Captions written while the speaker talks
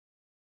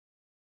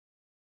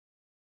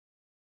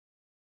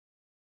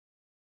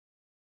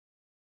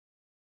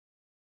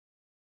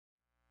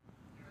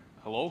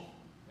Hello.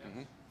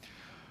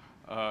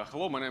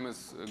 Hello, my name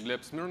is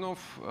Gleb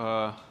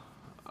Smirnoff.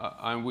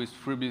 I'm with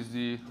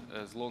FreeBSD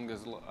as long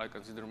as I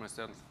consider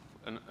myself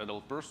an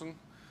adult person,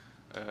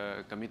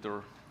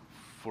 committer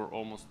for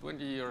almost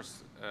 20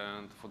 years,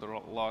 and for the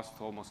last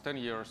almost 10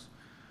 years,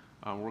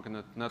 I'm working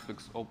at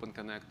Netflix Open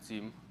Connect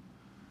team,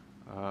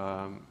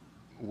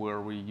 where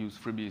we use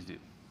FreeBSD.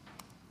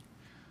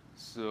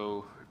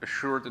 So a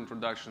short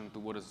introduction to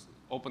what is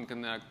Open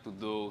Connect to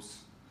those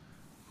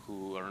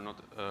who are not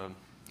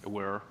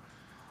aware.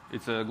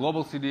 It's a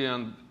global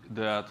CDN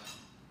that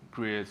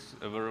creates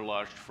a very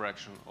large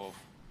fraction of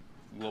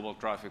global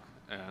traffic,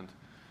 and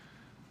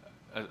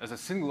as a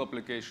single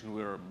application,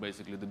 we're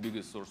basically the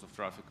biggest source of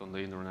traffic on the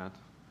internet.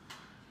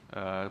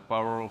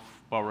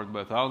 Powered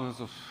by thousands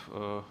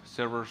of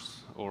servers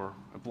or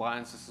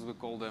appliances, as we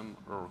call them,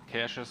 or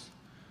caches,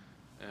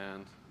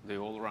 and they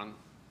all run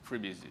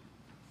FreeBSD.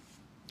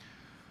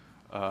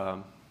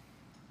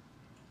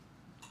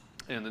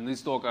 And in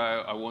this talk,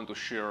 I want to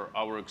share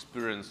our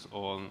experience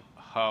on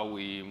how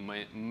we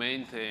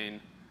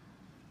maintain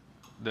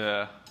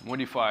the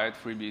modified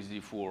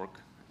FreeBSD fork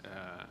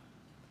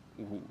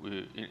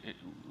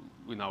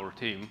in our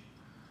team.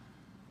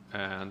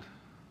 And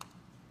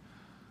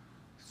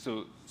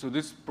so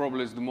this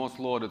probably is the most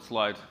loaded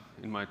slide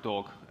in my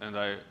talk, and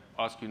I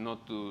ask you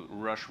not to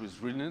rush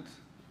with reading it.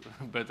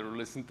 Better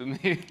listen to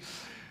me.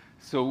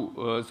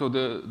 So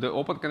the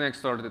Open Connect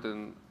started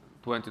in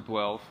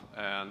 2012,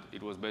 and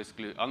it was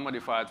basically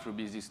unmodified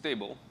FreeBSD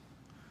stable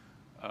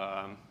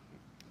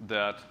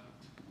that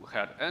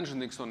had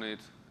Nginx on it,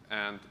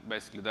 and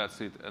basically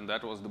that's it. And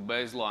that was the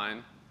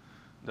baseline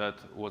that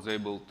was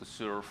able to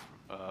serve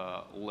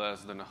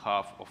less than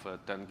half of a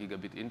 10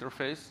 gigabit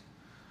interface.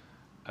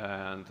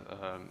 And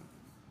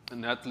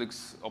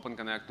Netflix Open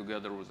Connect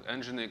together with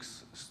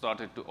Nginx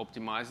started to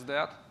optimize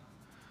that.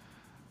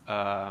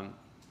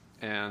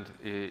 And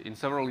in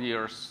several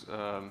years,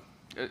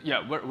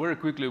 very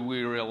quickly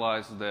we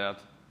realized that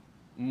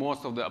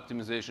most of the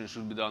optimization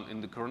should be done in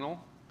the kernel.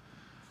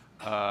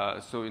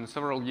 So in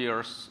several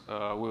years,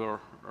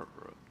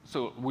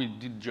 we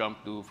did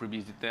jump to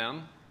FreeBSD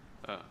 10.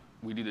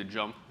 We did a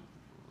jump,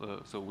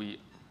 so we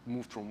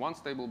moved from one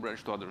stable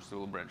branch to other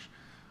stable branch.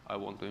 I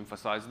want to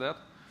emphasize that.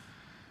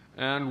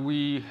 And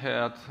we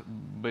had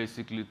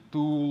basically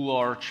two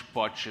large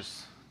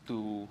patches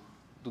to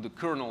the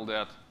kernel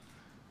that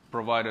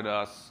provided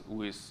us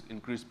with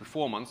increased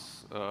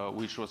performance,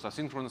 which was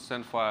asynchronous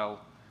send file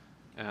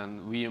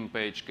and VM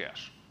page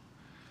cache.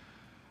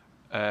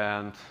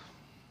 And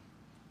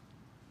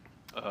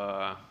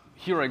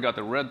here I got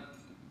a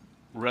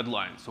red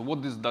line. So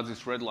what does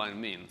this red line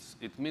mean?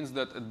 It means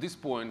that at this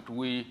point,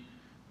 we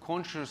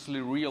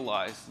consciously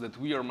realize that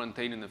we are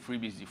maintaining a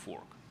FreeBSD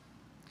fork.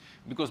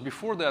 Because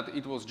before that,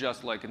 it was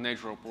just like a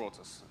natural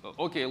process.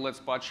 OK, let's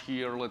patch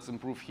here, let's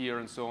improve here,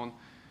 and so on.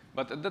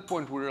 But at that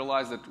point, we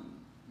realized that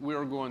we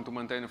are going to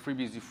maintain a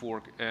FreeBSD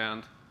fork,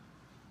 and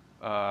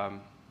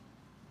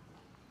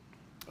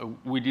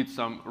we did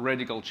some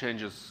radical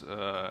changes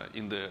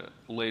in the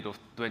late of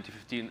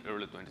 2015,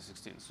 early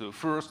 2016. So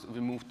first, we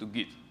moved to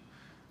Git,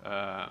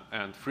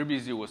 and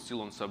FreeBSD was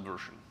still on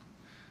Subversion.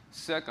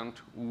 Second,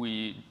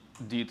 we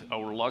did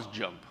our last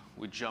jump.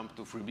 We jumped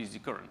to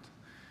FreeBSD current,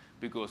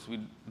 because we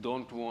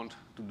don't want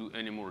to do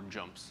any more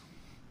jumps.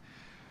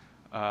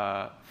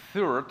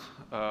 Third,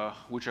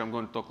 which I'm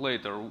going to talk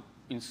later,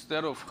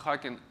 instead of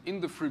hacking in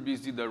the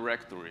FreeBSD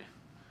directory,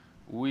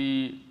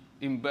 we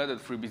embedded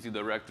FreeBSD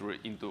directory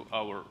into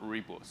our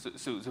repo.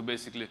 So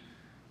basically,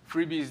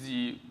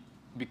 FreeBSD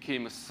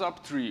became a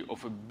subtree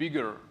of a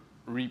bigger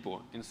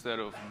repo instead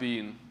of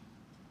being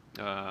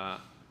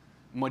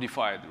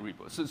modified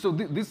repo. So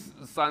this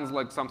sounds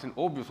like something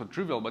obvious or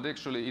trivial, but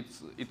actually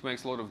it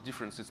makes a lot of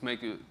difference. It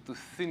makes you to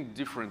think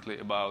differently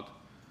about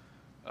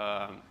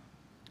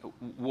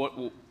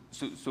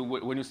So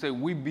when you say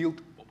we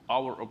built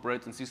our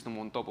operating system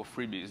on top of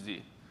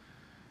FreeBSD,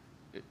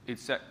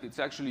 it's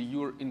actually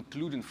you're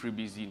including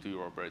FreeBSD into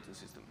your operating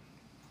system.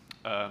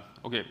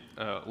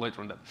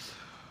 Later on that.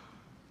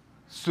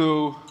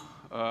 So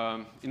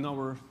in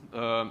our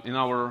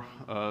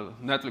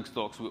Netflix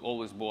talks, we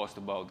always boast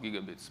about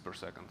gigabits per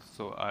second.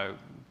 So I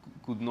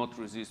could not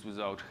resist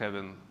without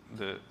having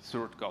the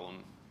third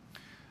column,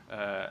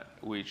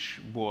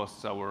 which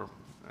boasts our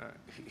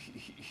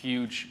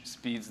huge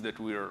speeds that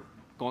we are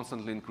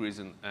constantly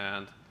increasing.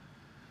 And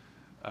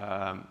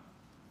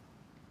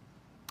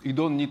you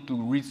don't need to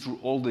read through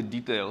all the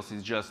details.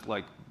 It's just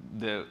like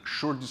the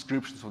short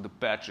descriptions of the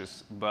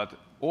patches. But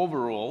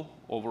overall,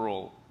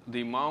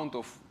 the amount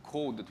of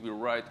code that we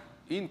write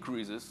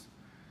increases,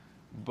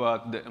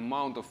 but the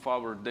amount of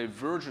our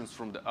divergence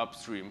from the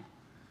upstream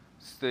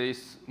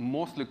stays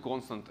mostly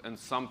constant and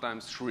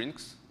sometimes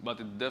shrinks, but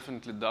it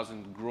definitely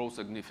doesn't grow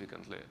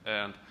significantly.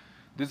 And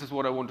this is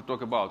what I want to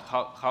talk about,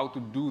 how to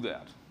do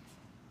that.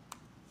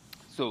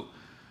 So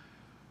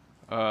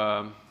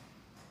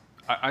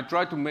I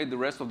try to make the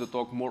rest of the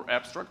talk more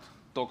abstract,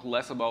 talk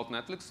less about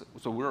Netflix.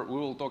 So we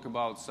will talk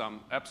about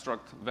some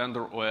abstract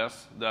vendor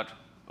OS that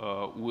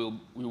we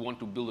want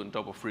to build on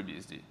top of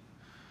FreeBSD.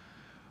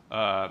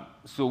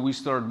 So we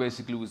start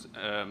basically with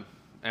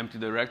empty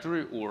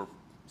directory or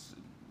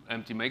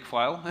empty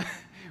makefile.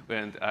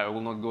 And I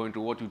will not go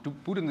into what you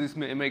put in this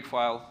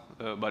makefile,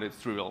 but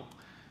it's trivial.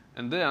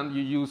 And then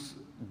you use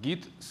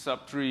git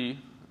subtree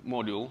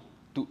module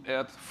to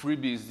add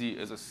FreeBSD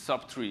as a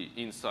subtree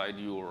inside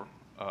your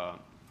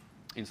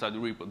inside the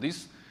repo.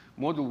 This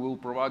module will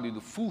provide you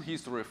the full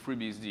history of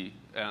FreeBSD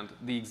and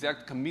the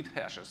exact commit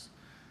hashes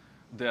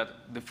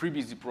that the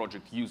FreeBSD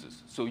project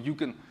uses. So you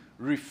can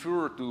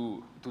refer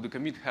to the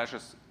commit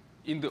hashes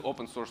in the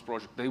open source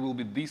project. They will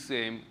be the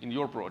same in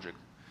your project,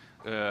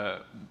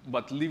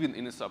 but living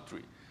in a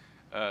subtree.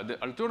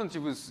 The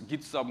alternative is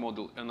git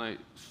submodule, and I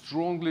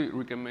strongly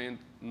recommend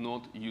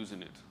not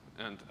using it.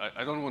 And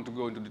I don't want to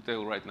go into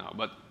detail right now,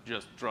 but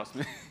just trust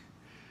me.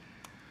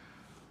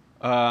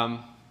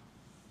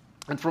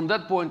 And from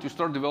that point, you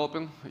start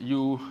developing.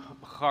 You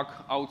hack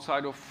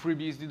outside of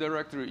FreeBSD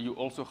directory. You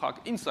also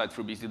hack inside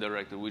FreeBSD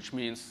directory, which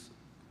means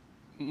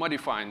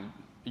modifying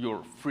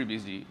your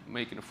FreeBSD,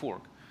 making a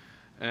fork.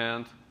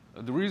 And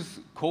there is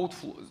code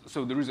flow.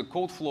 So there is a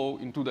code flow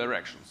in two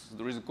directions.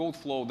 There is a code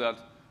flow that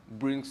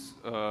brings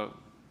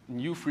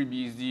new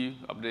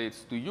FreeBSD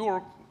updates to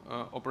your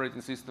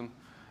operating system,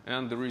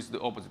 and there is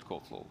the opposite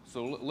code flow.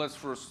 So let's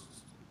first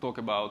talk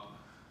about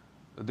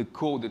the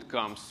code that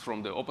comes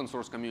from the open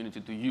source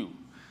community to you.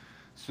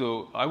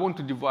 So I want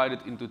to divide it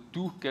into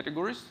two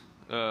categories.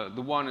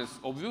 The one is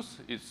obvious.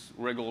 It's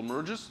regular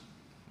merges.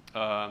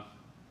 How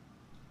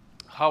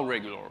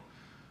regular?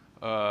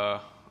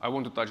 I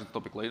want to touch the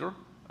topic later.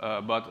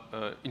 But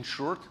in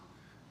short,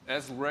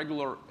 as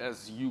regular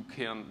as you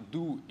can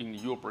do in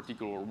your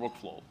particular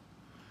workflow.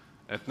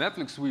 At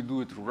Netflix, we do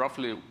it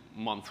roughly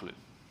monthly.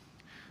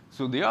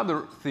 So the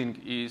other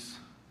thing is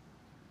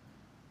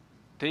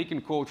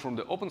taking code from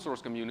the open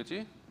source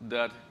community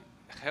that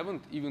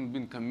haven't even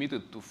been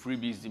committed to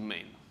FreeBSD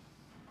main.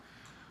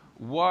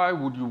 Why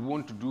would you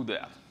want to do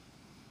that?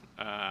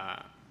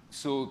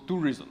 So two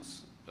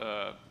reasons.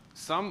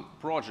 Some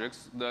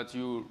projects that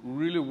you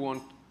really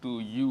want to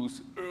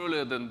use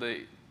earlier than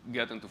they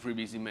get into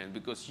FreeBSD main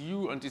because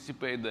you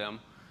anticipate them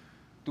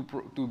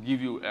to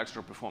give you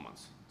extra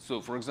performance.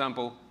 So for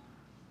example,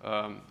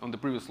 on the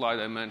previous slide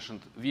I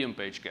mentioned VM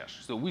page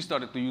cache. So we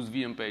started to use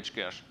VM page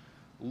cache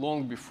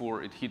long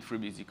before it hit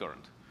FreeBSD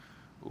current.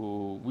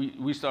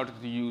 We started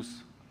to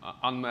use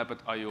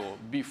unmapped I/O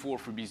before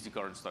FreeBSD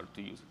current started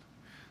to use it.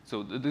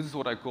 So this is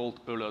what I called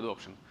early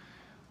adoption.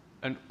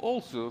 And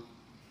also,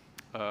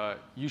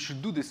 you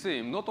should do the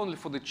same, not only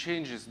for the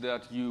changes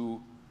that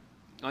you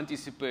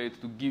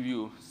anticipate to give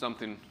you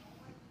something,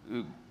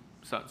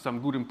 some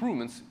good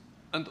improvements,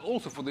 and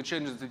also for the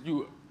changes that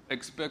you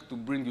expect to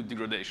bring you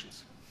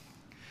degradations.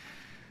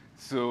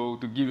 So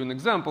to give you an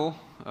example,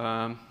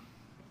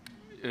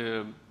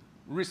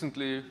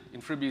 recently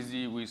in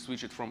FreeBSD we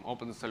switched it from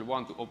OpenSL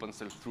 1 to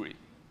OpenSL 3.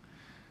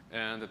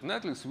 And at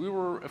Netflix we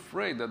were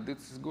afraid that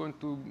this is going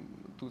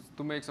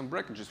to make some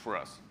breakages for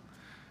us.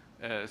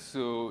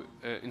 So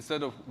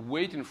instead of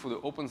waiting for the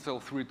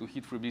OpenSL 3 to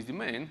hit FreeBSD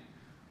main,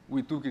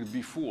 we took it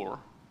before,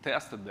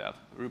 tested that,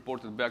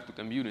 reported back to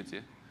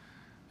community,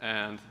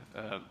 and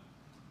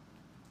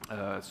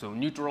so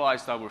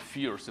neutralized our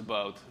fears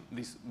about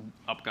this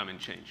upcoming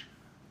change.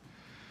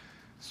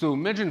 So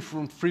imagine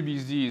from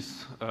FreeBSD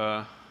is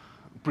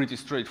pretty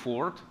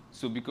straightforward.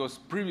 So because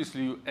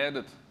previously you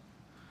added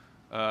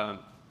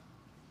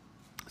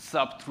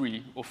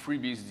subtree of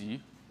FreeBSD,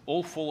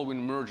 all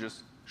following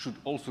merges should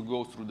also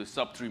go through the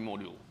subtree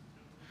module.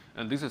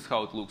 And this is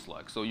how it looks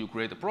like. So you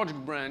create a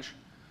project branch,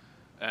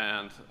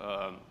 and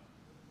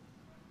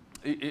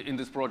in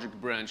this project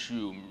branch,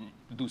 you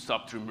do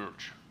subtree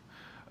merge.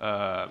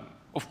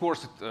 Of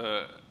course,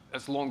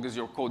 as long as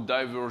your code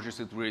diverges,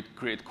 it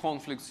creates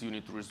conflicts. You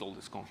need to resolve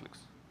these conflicts.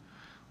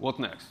 What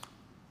next?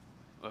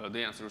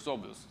 The answer is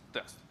obvious: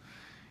 test.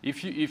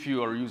 If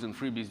you are using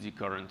FreeBSD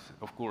current,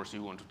 of course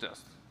you want to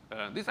test.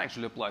 This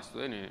actually applies to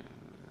any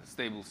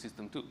stable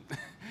system too.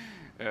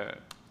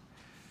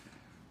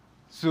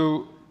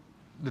 So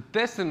the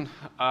testing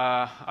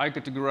I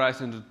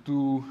categorize into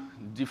two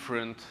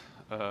different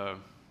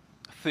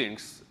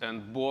things,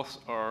 and both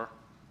are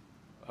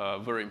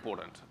very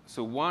important.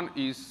 So one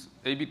is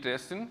A/B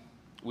testing,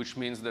 which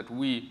means that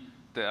we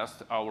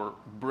test our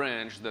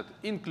branch that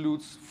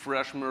includes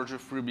fresh merge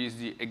of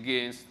FreeBSD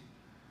against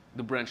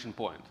the branching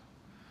point.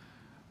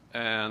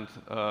 And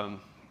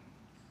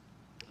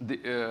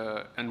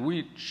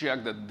we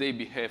check that they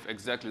behave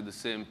exactly the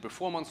same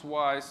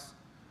performance-wise,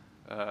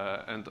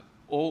 and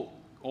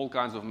all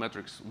kinds of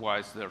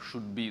metrics-wise, there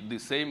should be the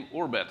same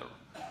or better.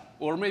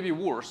 Or maybe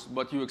worse,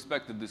 but you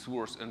expected this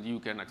worse, and you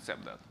can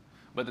accept that.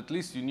 But at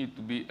least you need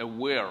to be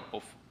aware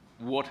of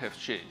what has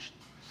changed.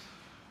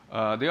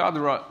 The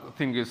other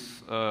thing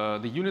is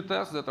the unit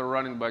tests that are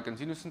running by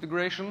continuous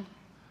integration.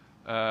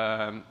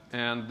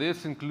 And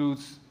this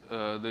includes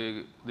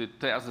the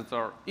tests that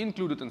are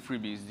included in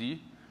FreeBSD.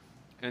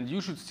 And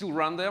you should still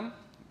run them.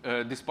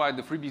 Despite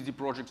the FreeBSD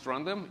projects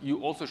run them,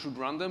 you also should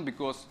run them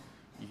because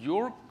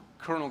your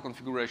kernel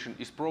configuration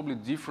is probably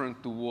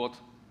different to what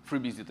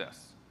FreeBSD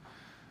tests.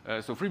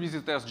 So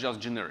FreeBSD test just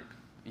generic.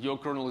 Your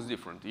kernel is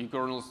different. Your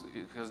kernel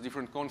has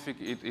different config.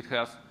 It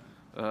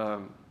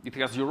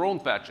has your own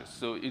patches.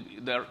 So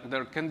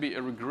there can be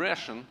a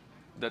regression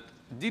that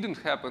didn't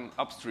happen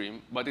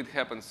upstream, but it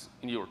happens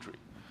in your tree.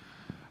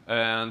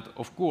 And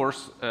of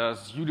course,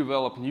 as you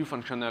develop new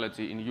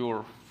functionality in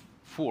your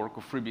fork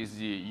of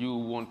FreeBSD, you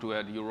want to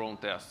add your own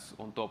tests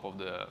on top of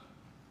the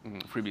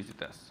FreeBSD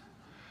tests.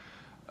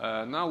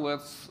 Now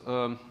let's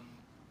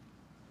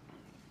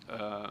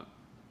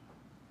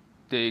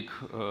take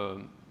a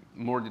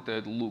more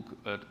detailed look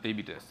at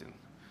A/B testing.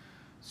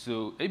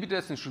 So A/B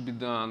testing should be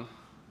done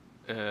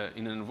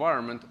in an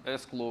environment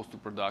as close to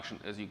production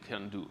as you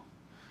can do.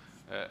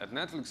 At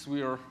Netflix,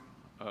 we are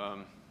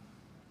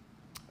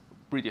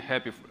pretty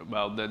happy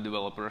about that,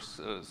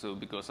 developers,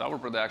 because our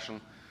production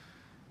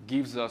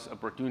gives us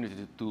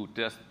opportunity to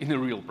test in a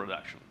real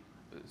production.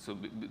 So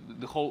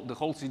the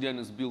whole CDN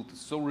is built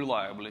so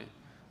reliably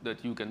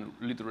that you can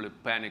literally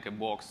panic a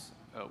box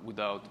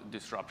without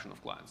disruption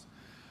of clients.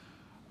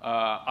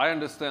 I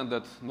understand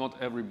that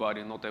not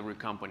everybody, not every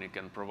company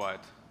can provide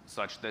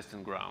such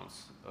testing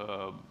grounds,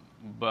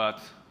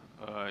 but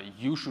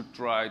you should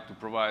try to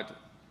provide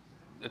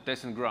the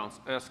testing grounds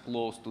as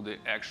close to the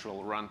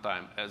actual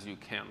runtime as you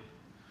can.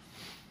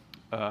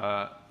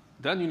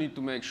 Then you need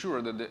to make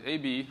sure that the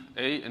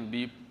A and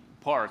B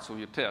parts of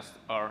your test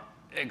are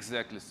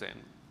exactly the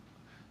same,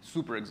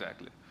 super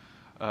exactly.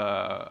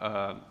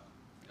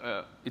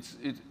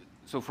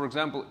 So for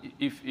example,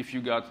 if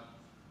you got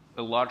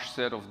a large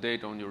set of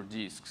data on your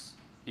disks,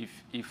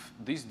 if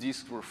these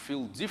disks were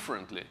filled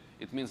differently,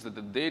 it means that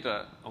the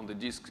data on the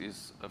disk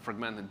is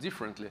fragmented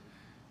differently,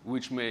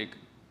 which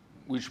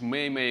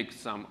may make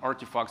some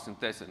artifacts in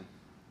testing.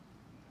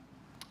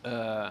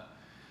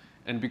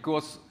 And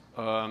because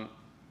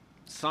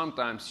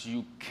sometimes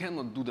you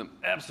cannot do them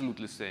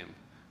absolutely same,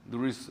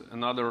 there is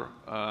another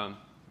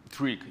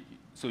trick.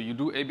 So you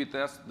do A/B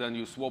test, then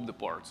you swap the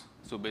parts.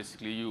 So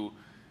basically you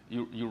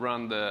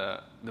run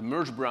the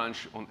merge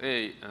branch on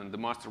A and the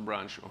master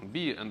branch on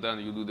B, and then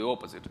you do the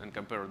opposite and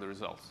compare the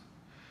results.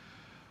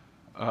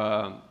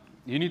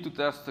 You need to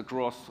test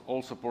across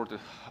all supported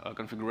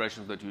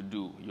configurations that you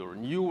do, your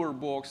newer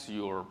box,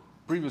 your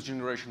previous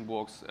generation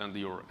box, and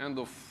your end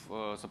of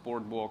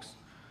support box.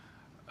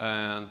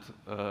 And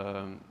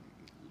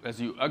as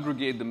you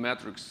aggregate the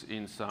metrics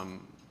in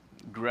some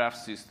graph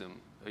system,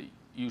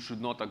 you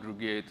should not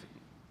aggregate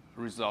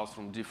results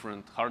from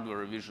different hardware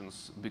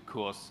revisions,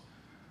 because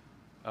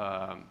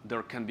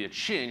there can be a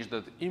change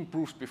that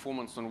improves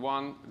performance on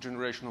one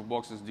generation of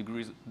boxes,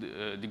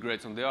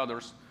 degrades on the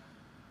others.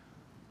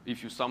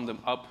 If you sum them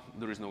up,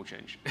 there is no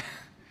change.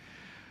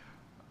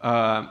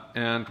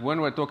 And when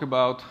I talk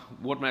about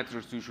what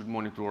metrics you should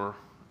monitor,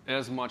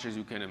 as much as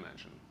you can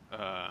imagine.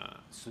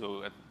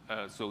 So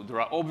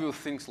there are obvious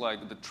things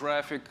like the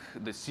traffic,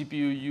 the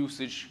CPU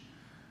usage.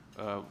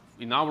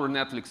 In our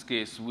Netflix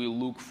case, we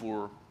look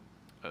for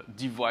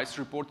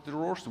device-reported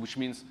errors, which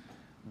means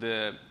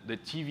the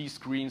TV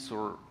screens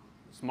or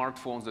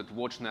smartphones that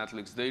watch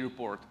Netflix, they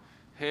report,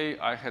 hey,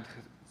 I had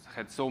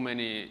so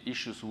many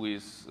issues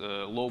with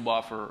low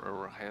buffer,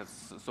 or had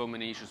so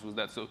many issues with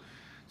that. So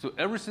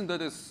everything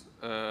that is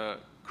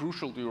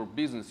crucial to your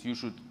business, you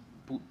should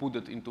put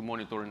it into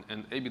monitoring,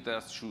 and A/B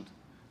tests should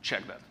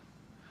check that.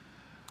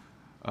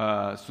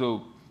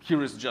 So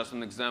here is just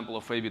an example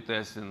of A/B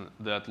testing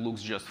that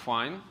looks just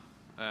fine,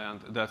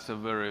 and that's a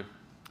very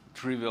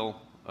trivial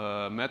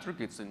metric.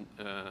 It's a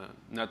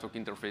network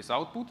interface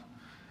output,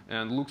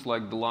 and looks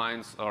like the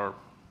lines are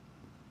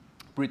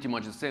pretty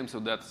much the same, so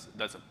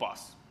that's a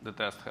pass. The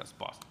test has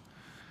passed.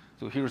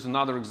 So here's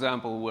another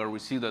example where we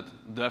see that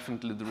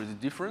definitely there is a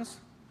difference.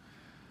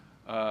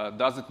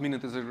 Does it mean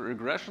it is a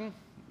regression?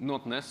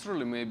 Not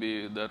necessarily.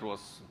 Maybe that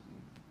was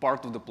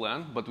part of the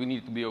plan, but we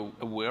need to be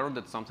aware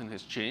that something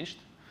has changed.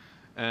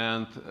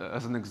 And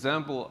as an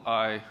example,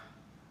 I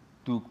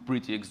took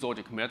pretty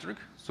exotic metric.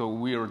 So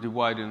we are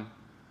dividing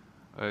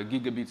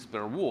gigabits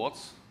per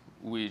watts,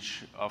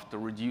 which after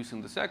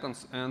reducing the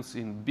seconds ends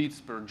in bits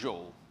per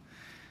joule.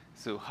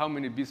 So how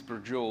many bits per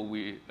joule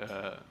we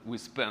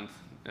spend,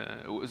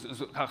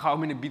 how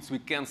many bits we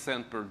can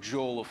send per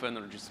joule of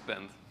energy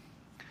spent.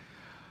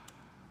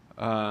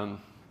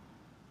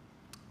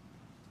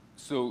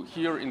 So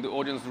here in the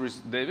audience there is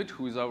David,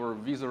 who is our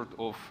wizard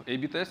of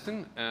A/B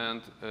testing,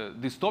 and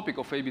this topic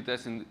of A/B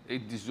testing,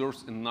 it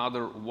deserves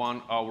another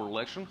 1-hour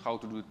lecture, how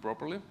to do it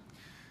properly.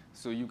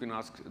 So you can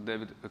ask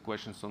David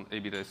questions on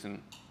A/B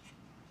testing.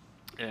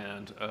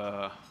 And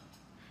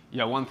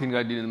yeah, one thing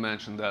I didn't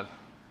mention, that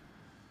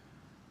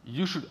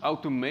you should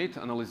automate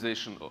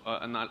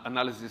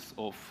analysis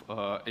of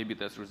A/B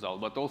test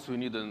result, but also you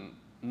need a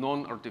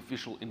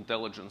non-artificial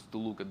intelligence to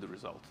look at the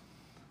result.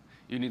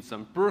 You need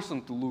some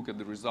person to look at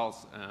the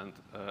results and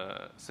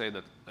say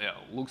that, yeah,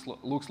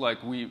 looks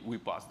like we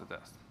passed the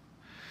test.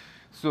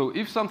 So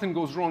if something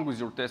goes wrong with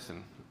your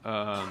testing,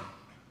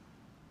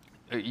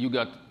 you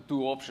got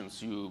two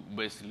options. You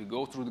basically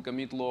go through the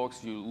commit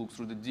logs, you look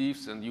through the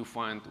diffs, and you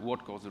find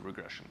what caused the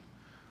regression.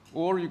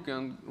 Or you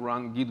can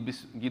run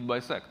git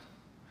bisect.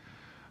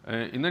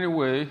 In any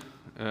way,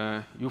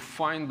 you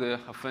find the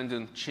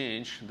offending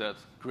change that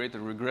creates a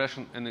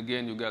regression, and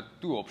again, you got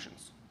two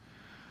options.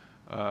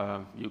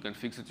 You can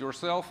fix it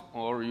yourself,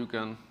 or you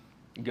can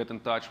get in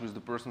touch with the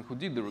person who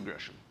did the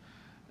regression.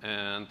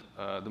 And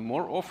the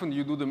more often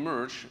you do the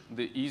merge,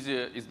 the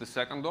easier is the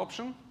second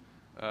option,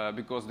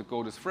 because the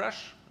code is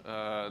fresh,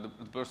 the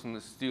person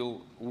is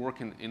still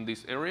working in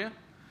this area,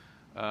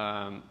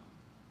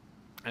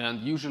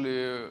 and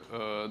usually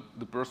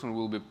the person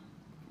will be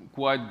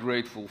quite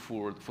grateful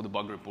for the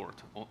bug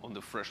report on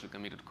the freshly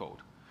committed code.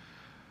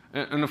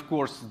 And of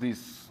course,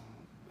 this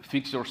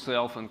fix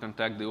yourself and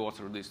contact the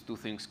author, these two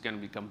things can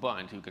be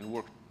combined. You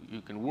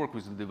can work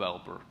with the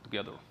developer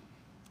together.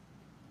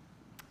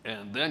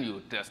 And then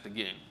you test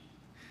again.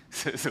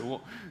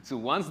 So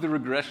once the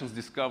regressions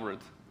discovered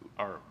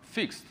are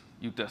fixed,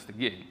 you test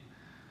again.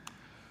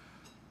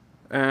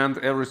 And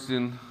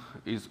everything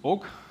is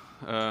OK.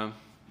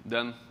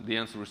 Then the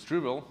answer is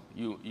trivial.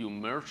 You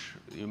merge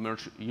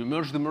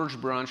the merge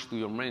branch to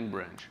your main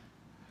branch.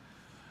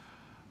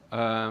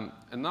 And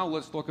now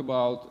let's talk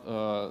about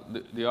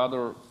the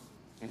other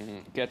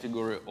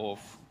category of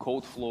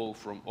code flow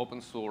from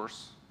open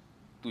source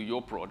to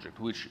your project,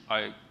 which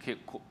I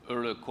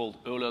earlier called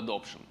early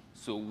adoption.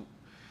 So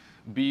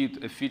be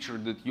it a feature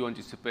that you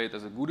anticipate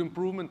as a good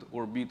improvement,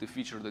 or be it a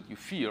feature that you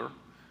fear,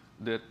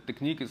 the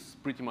technique is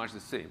pretty much the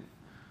same.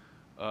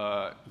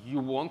 You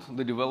want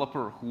the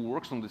developer who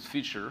works on this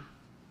feature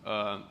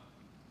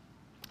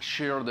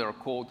share their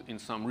code in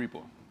some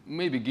repo.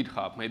 Maybe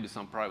GitHub, maybe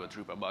some private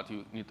repo, but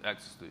you need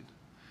access to it.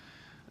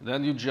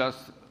 Then you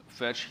just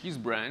fetch his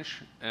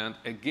branch, and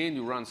again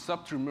you run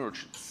subtree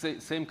merge,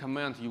 same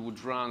command you would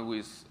run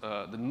with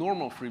the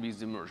normal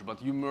FreeBSD merge,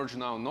 but you merge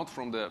now not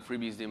from the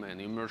FreeBSD main,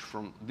 you merge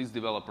from this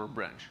developer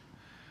branch.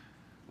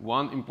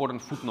 One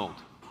important footnote.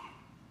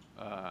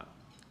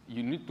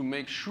 You need to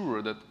make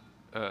sure that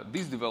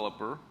this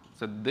developer,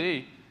 that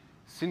they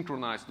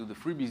synchronize to the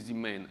FreeBSD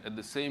main at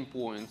the same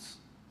points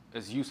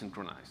as you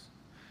synchronize.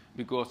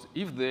 Because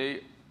if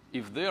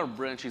their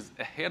branch is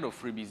ahead of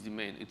FreeBSD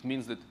main, it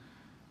means that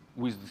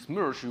with this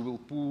merge, you will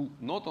pull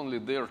not only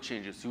their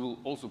changes, you will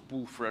also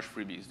pull fresh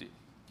FreeBSD.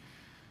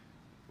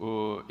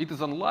 It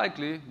is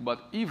unlikely,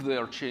 but if there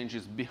are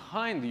changes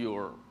behind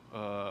your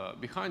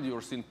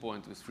sync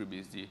point with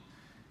FreeBSD,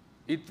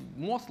 it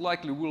most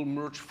likely will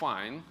merge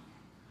fine,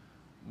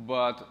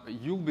 but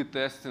you'll be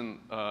testing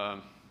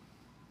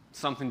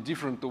something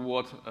different to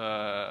what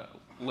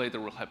later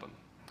will happen.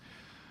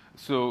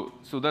 So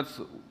that's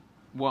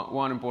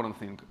one important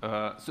thing.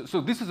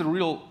 So this is a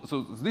real.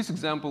 So this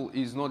example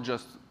is not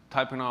just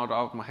typing out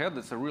of my head.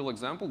 That's a real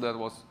example. That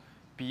was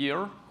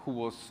Pierre, who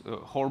was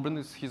Horben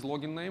is his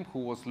login name, who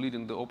was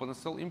leading the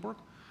OpenSSL import,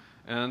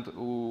 and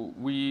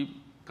we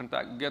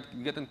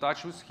get in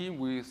touch with him.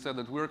 We said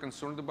that we're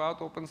concerned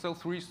about OpenSSL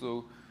 3,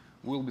 so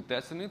we'll be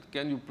testing it.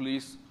 Can you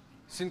please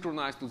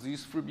synchronize to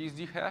this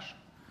FreeBSD hash?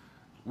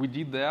 We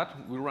did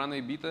that. We ran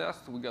A/B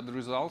test. We got the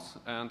results,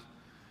 and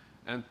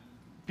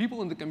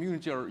people in the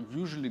community are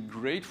usually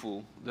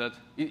grateful that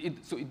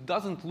so it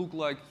doesn't look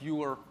like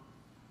you are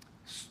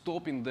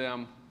stopping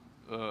them,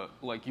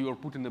 like you are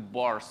putting a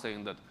bar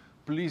saying that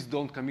please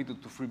don't commit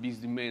it to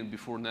FreeBSD main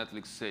before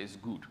Netflix says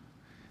good.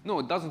 No,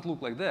 it doesn't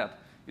look like that.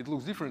 It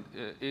looks different.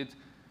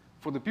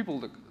 For the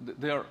people,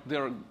 they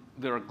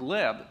are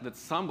glad that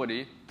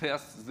somebody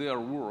tests their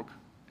work,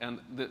 and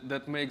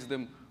that makes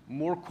them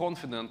more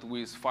confident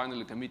with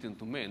finally committing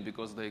to main,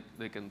 because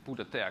they can put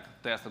a tag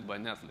tested by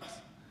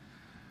Netflix.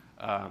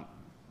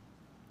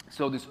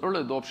 So this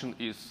early adoption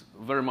is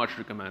very much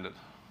recommended.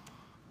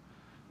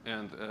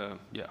 And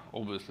yeah,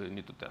 obviously you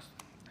need to test.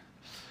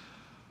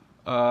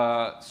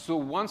 So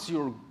once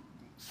you're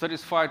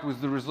satisfied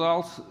with the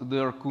results,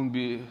 there can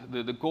be,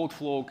 the code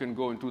flow can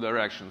go in two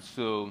directions.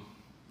 So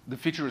the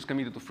feature is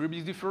committed to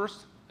FreeBSD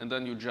first, and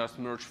then you just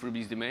merge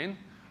FreeBSD main.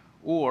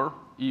 Or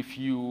if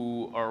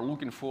you are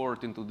looking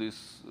forward into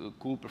this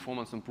cool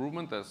performance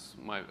improvement, as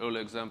my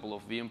early example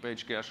of VM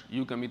page cache,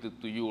 you commit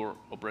it to your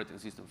operating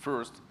system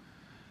first.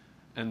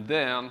 And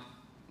then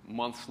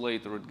months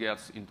later, it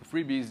gets into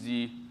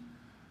FreeBSD.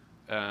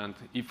 And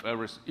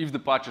if the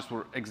patches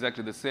were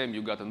exactly the same,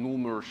 you got a null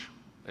merge.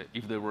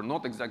 If they were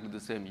not exactly the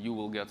same, you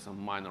will get some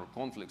minor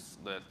conflicts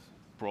that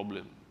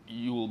probably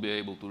you will be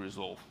able to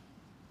resolve.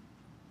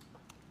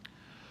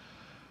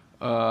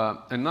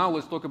 And now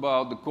let's talk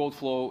about the code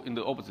flow in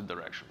the opposite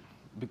direction.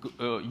 Because,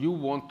 you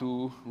want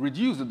to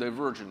reduce the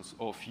divergence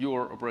of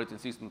your operating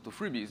system to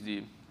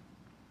FreeBSD,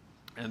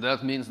 and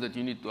that means that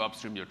you need to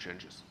upstream your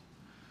changes.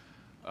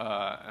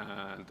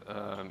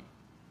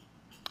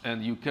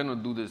 And you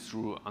cannot do this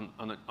through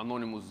an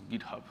anonymous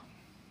GitHub.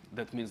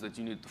 That means that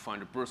you need to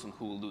find a person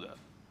who will do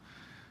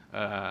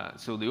that.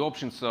 So the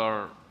options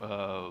are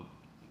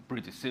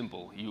pretty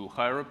simple. You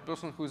hire a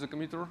person who is a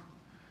committer.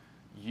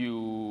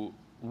 You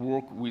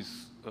work with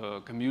a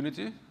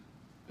community,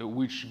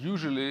 which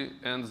usually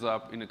ends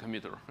up in a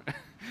committer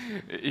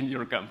in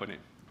your company.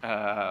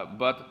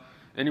 But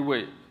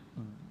anyway,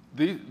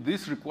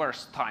 this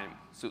requires time.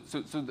 So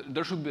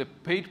there should be a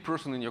paid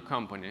person in your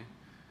company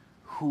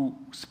who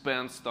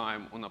spends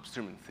time on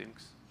upstreaming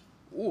things.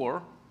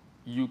 Or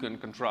you can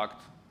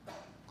contract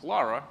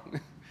Clara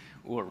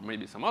or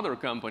maybe some other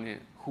company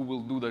who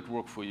will do that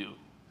work for you.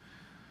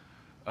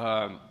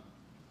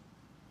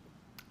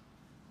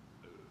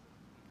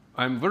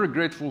 I'm very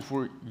grateful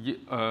for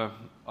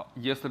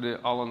yesterday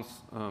Alan's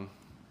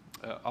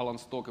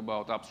talk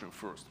about upstream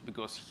first,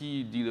 because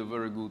he did a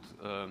very good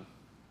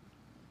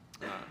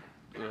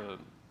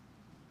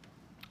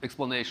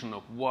explanation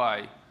of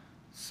why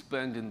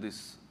spending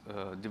this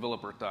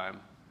developer time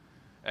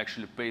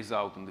actually pays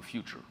out in the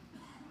future.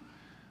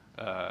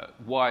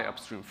 Why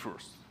upstream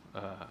first?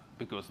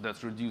 Because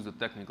that's reduced the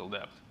technical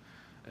debt.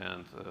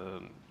 And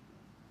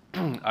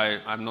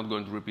I'm not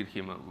going to repeat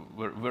him.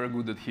 Very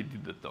good that he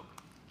did that talk.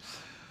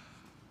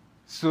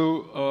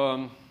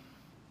 So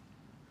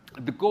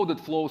the code that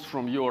flows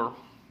from your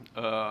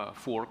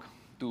fork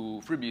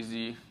to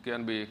FreeBSD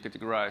can be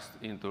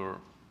categorized into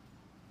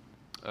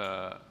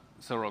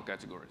several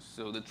categories.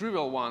 So the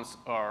trivial ones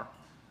are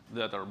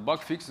that are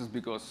bug fixes,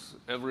 because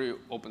every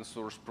open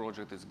source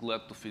project is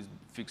glad to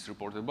fix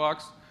reported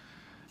bugs.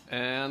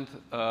 And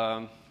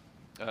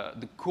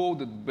the code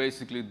that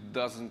basically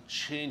doesn't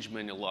change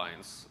many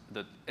lines,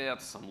 that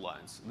adds some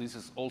lines. This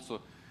is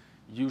also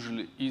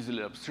usually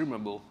easily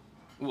upstreamable,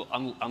 well,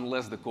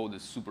 unless the code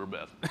is super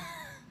bad.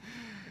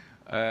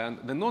 And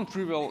the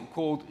non-trivial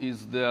code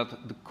is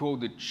that the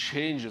code that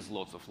changes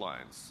lots of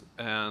lines.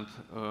 And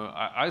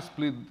I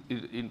split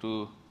it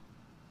into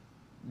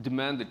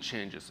demanded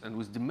changes. And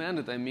with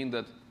demanded, I mean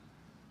that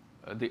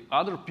the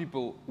other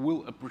people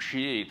will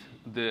appreciate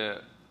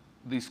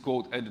this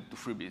code added to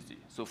FreeBSD.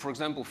 So for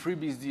example,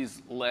 FreeBSD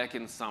is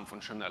lacking some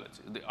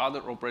functionality. The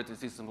other operating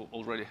systems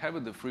already have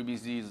it. The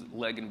FreeBSD is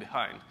lagging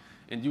behind.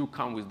 And you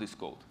come with this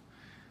code.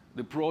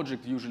 The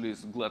project usually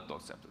is glad to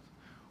accept it.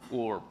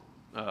 Or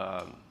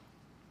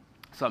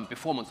some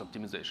performance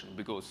optimization,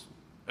 because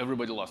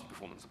everybody loves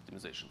performance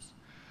optimizations.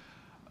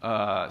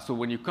 So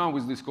when you come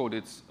with this code,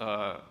 it's,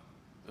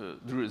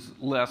 there is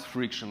less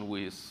friction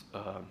with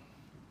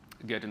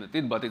getting it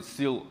in, but it's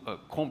still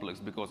complex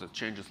because it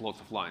changes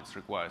lots of lines,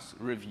 requires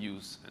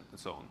reviews, and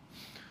so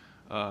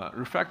on.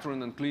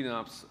 Refactoring and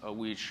cleanups,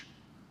 which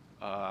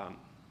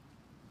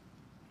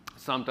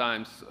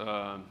sometimes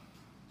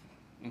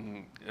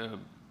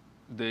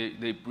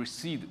they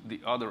precede the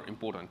other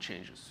important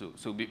changes.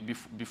 So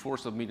before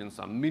submitting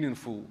some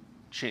meaningful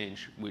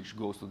change, which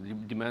goes to the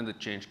demanded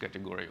change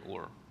category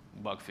or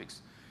bug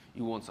fix,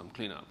 you want some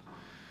cleanup.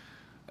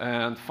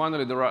 And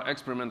finally, there are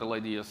experimental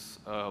ideas,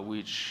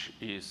 which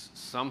is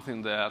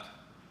something that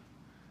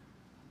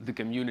the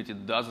community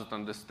doesn't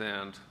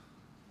understand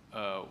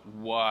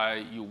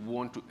why you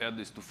want to add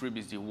this to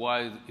FreeBSD,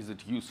 why is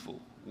it useful,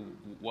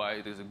 why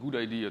it is a good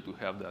idea to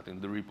have that in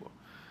the repo.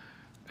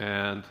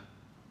 And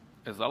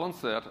as Alan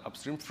said,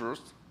 upstream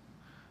first.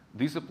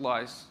 This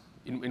applies,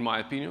 in my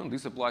opinion,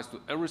 this applies to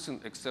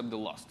everything except the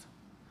last.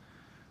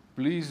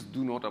 Please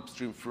do not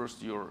upstream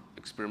first your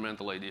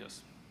experimental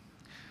ideas.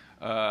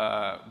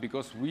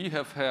 Because we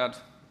have had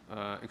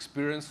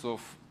experience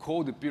of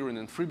code appearing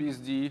in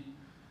FreeBSD,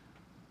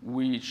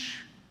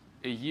 which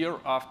a year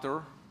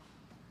after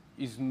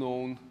is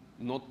known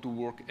not to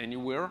work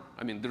anywhere.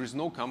 I mean, there is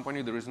no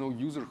company, there is no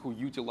user who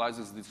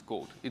utilizes this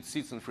code. It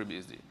sits in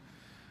FreeBSD.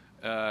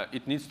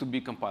 It needs to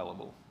be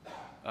compilable.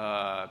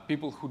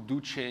 People who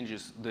do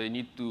changes, they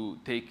need to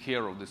take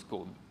care of this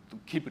code to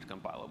keep it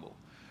compilable.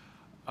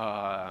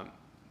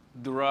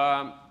 There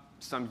are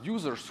some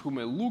users who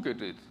may look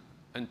at it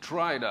and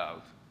try it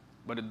out,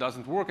 but it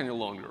doesn't work any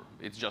longer.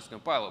 It's just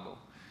compilable.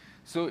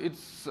 So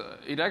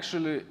it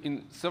actually,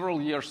 in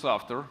several years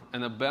after,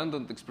 an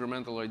abandoned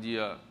experimental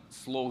idea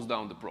slows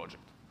down the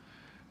project.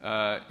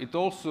 It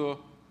also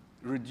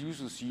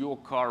reduces your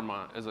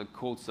karma as a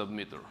code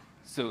submitter.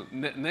 So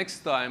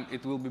next time,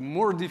 it will be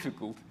more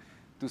difficult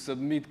to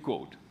submit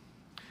code.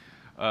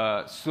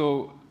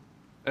 So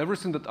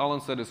everything that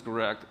Alan said is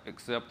correct,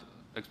 except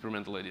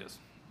experimental ideas.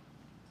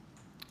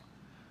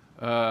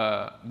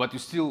 But you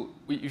still,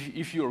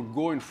 if you're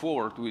going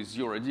forward with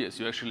your ideas,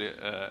 you actually,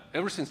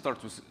 everything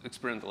starts with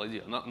experimental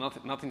idea.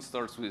 Nothing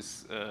starts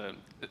with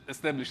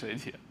established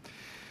idea.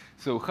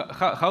 So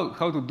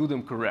how to do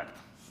them correct?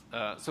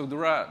 So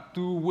there are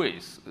two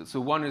ways. So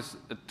one is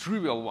a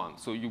trivial one.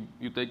 So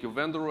you take your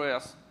vendor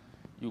OS,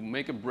 you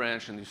make a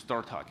branch, and you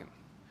start hacking.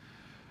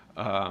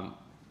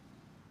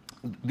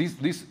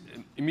 This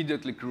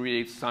immediately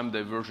creates some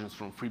diversions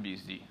from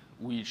FreeBSD,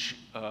 which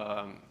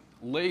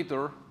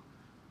later,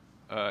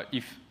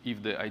 if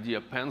the idea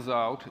pans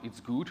out, it's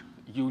good.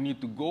 You need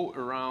to go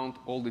around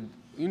all the.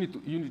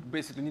 You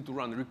basically need to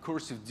run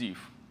recursive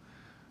diff,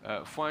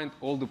 find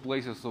all the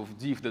places of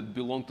diff that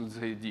belong to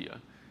this idea,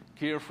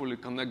 carefully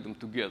connect them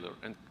together,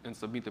 and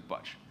submit a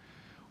patch.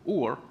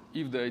 Or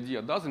if the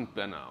idea doesn't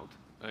pan out,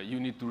 you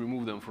need to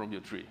remove them from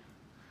your tree.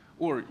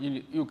 Or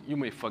you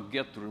may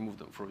forget to remove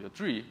them from your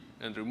tree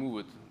and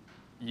remove it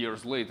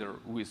years later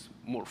with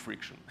more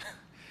friction.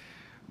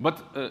 But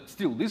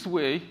still, this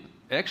way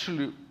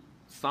actually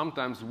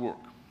sometimes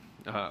works.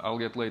 I'll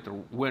get later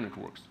when it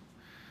works.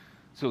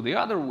 So the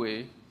other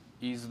way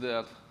is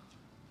that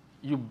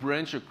you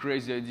branch a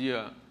crazy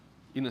idea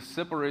in a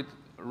separate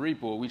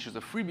repo, which is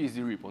a FreeBSD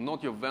repo,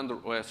 not your vendor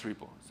OS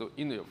repo. So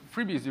in the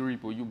FreeBSD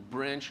repo, you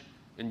branch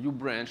a new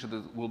branch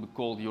that will be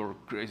called your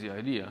crazy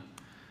idea.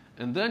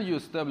 And then you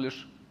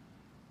establish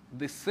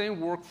the same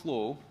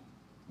workflow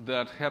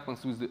that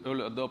happens with the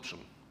early adoption.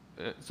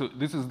 So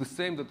this is the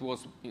same that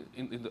was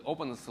in the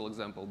OpenSSL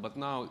example, but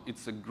now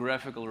it's a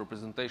graphical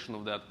representation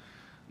of that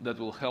that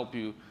will help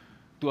you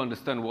to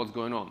understand what's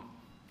going on.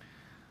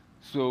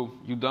 So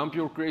you dump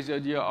your crazy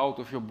idea out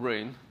of your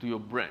brain to your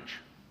branch.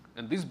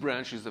 And this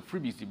branch is a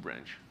FreeBSD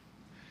branch.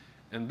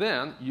 And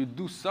then you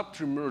do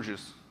subtree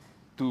merges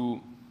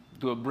to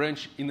a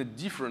branch in a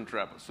different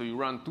repo. So you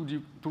run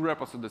two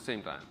repos at the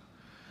same time.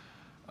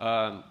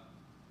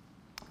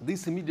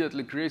 This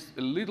immediately creates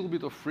a little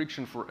bit of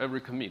friction for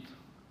every commit.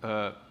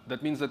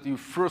 That means that you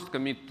first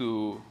commit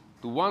to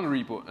one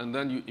repo, and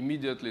then you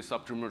immediately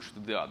subtree merge to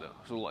the other.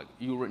 So like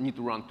you need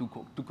to run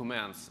two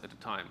commands at a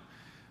time.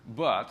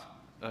 But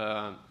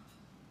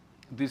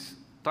this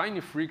tiny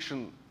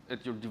friction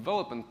at your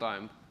development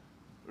time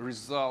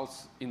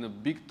results in a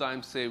big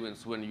time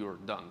savings when you're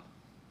done.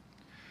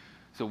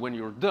 So when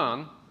you're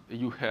done,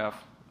 you have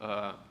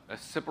a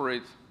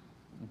separate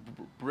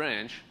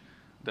branch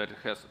that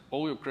has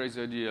all your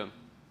crazy idea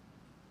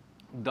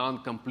done,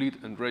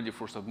 complete, and ready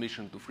for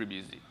submission to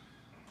FreeBSD.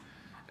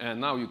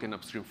 And now you can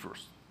upstream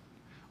first.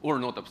 Or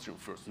not upstream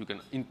first. You can,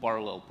 in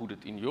parallel, put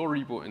it in your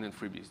repo and in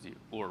FreeBSD,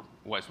 or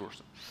vice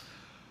versa.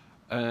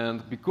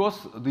 And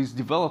because this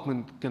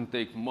development can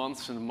take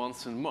months and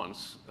months and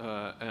months,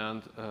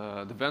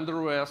 the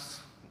vendor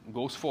OS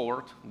goes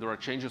forward, there are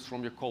changes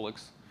from your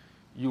colleagues,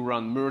 you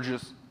run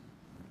merges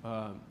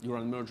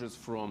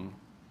from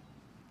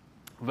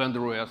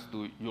vendor OS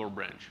to your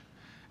branch.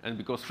 And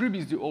because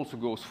FreeBSD also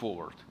goes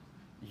forward,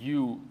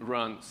 you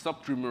run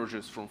subtree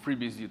merges from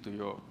FreeBSD to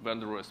your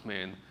vendor OS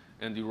main,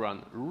 and you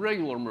run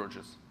regular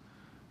merges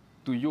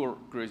to your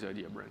crazy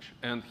idea branch.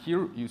 And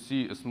here you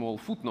see a small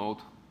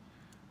footnote,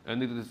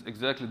 and it is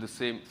exactly the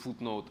same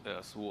footnote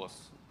as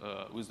was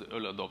with the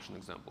early adoption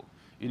example.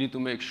 You need to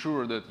make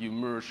sure that you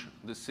merge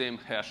the same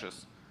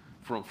hashes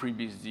from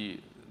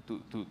FreeBSD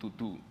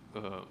to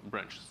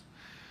branches.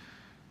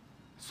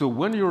 So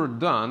when you're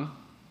done,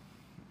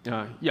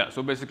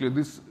 so basically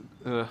this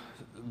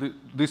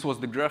was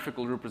the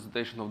graphical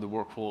representation of the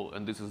workflow,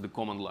 and this is the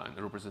command line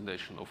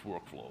representation of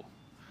workflow.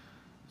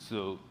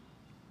 So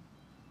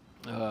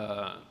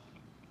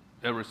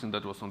everything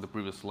that was on the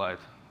previous slide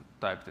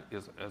typed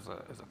as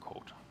a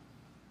code.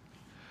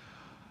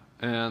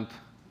 And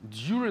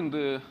during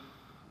the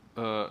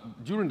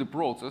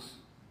process,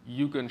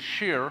 you can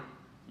share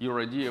your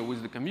idea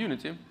with the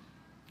community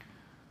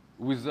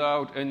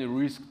without any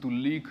risk to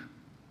leak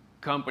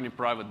company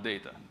private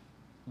data,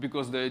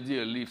 because the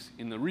idea lives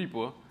in a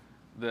repo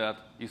that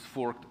is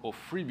forked of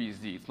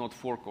FreeBSD. It's not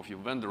fork of your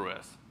vendor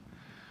OS.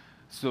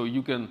 So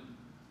you can,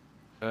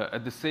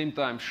 at the same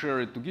time,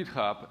 share it to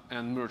GitHub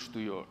and merge to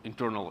your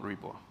internal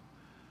repo.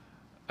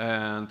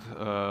 And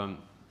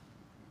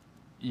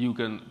you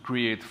can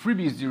create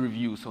FreeBSD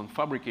reviews on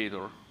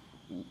Fabricator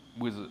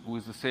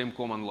with the same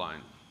command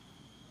line.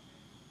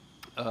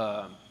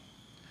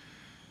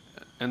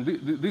 And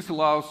this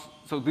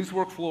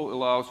workflow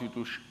allows you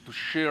to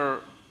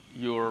share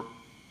your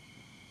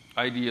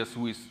ideas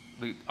with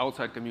the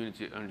outside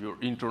community and your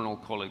internal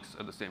colleagues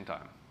at the same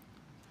time.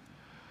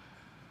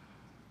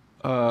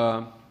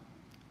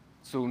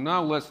 So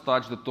now let's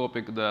touch the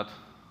topic that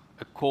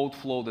a code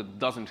flow that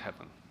doesn't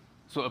happen.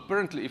 So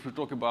apparently, if we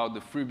talk about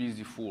the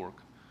FreeBSD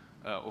fork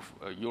of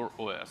your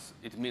OS,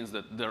 it means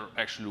that there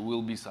actually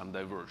will be some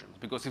divergence.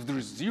 Because if there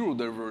is zero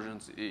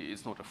divergence,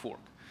 it's not a fork.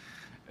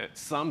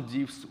 Some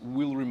diffs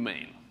will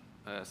remain.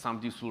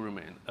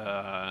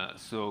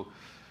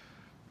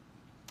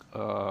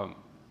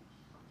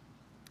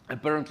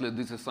 Apparently,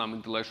 this is some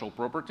intellectual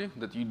property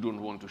that you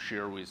don't want to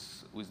share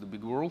with the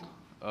big world.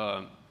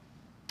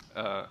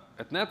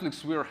 At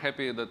Netflix, we are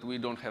happy that we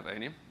don't have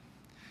any,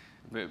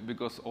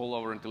 because all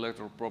our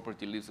intellectual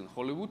property lives in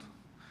Hollywood.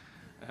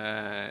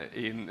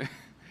 In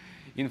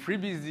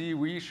FreeBSD,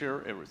 we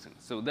share everything.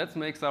 So that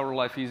makes our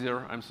life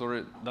easier. I'm sorry,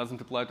 it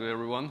doesn't apply to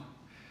everyone.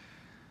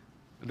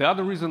 The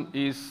other reason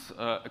is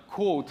a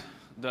code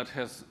that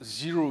has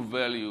zero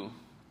value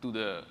to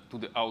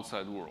the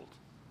outside world.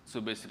 So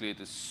basically, it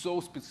is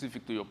so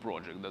specific to your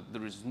project that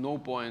there is no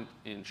point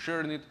in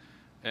sharing it,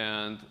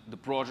 and the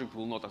project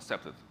will not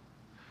accept it.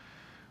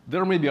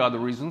 There may be other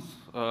reasons,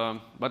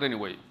 but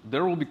anyway,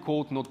 there will be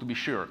code not to be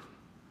shared.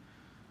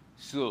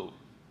 So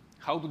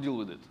how to deal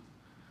with it?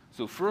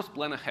 So first,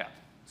 plan ahead.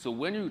 So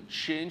when you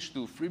change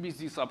to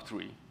FreeBSD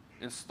sub3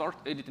 and start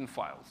editing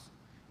files,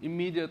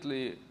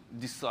 immediately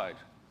decide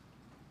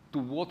to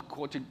what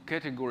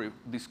category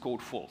this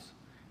code falls.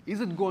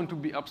 Is it going to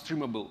be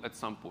upstreamable at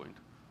some point?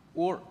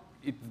 Or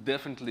it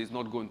definitely is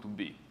not going to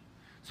be.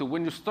 So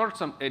when you start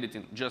some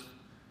editing, just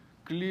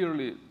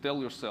clearly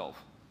tell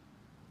yourself,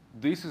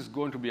 this is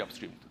going to be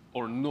upstreamed,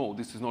 or no,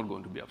 this is not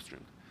going to be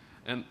upstreamed.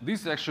 And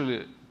this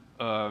actually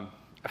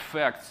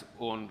affects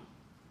on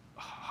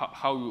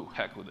how you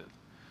hack with it.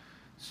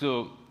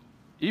 So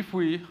if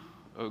we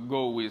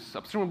go with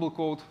substreamable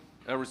code,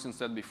 everything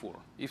said before.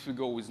 If we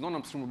go with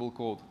non-substreamable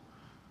code,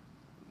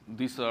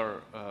 these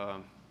are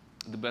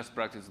the best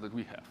practices that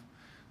we have.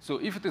 So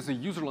if it is a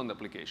userland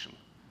application,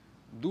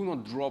 do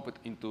not drop it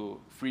into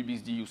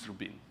FreeBSD user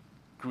bin.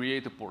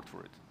 Create a port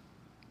for it.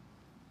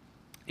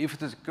 If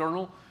it is a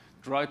kernel,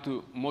 try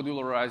to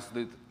modularize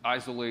it,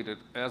 isolate it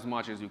as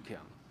much as you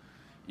can.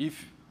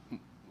 If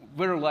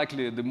very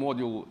likely the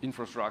module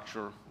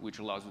infrastructure, which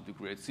allows you to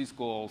create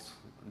syscalls,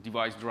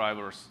 device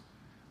drivers,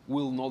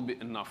 will not be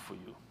enough for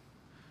you.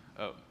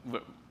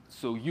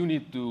 So you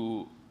need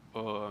to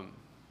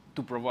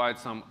provide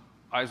some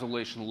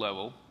isolation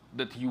level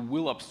that you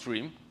will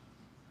upstream,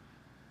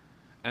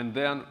 and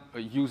then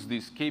use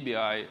this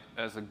KBI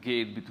as a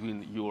gate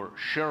between your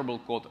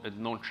shareable code and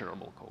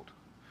non-shareable code.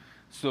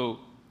 So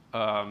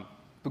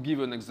to give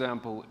you an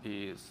example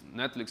is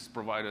Netflix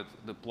provided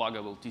the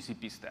pluggable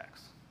TCP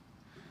stacks.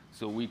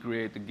 So we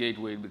create a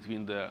gateway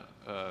between the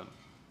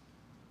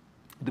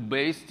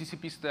base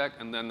TCP stack,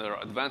 and then there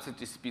are advanced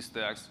TCP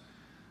stacks.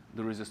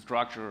 There is a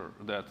structure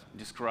that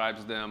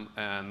describes them,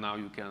 and now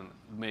you can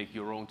make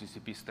your own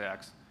TCP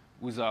stacks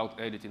without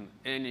editing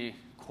any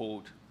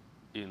code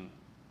in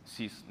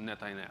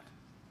sysnetinet.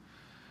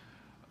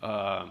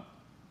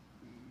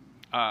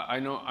 I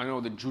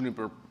know that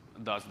Juniper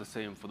does the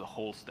same for the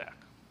whole stack.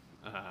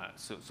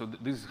 So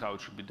this is how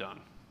it should be done.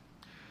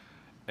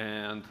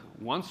 And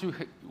once you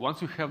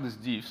have these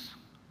diffs,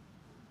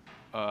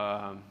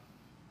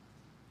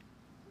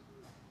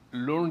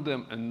 learn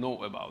them and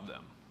know about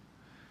them.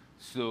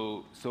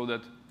 So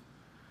that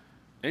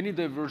any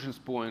divergence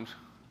point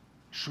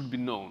should be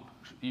known.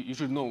 You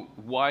should know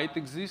why it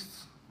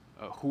exists,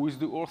 who is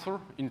the author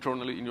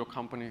internally in your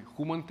company,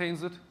 who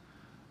maintains it,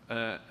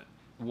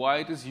 why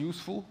it is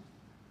useful.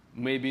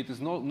 Maybe it is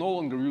no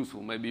longer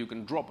useful. Maybe you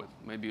can drop it.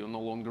 Maybe you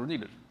no longer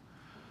need it.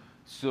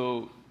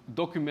 So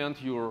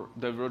document your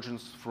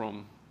divergence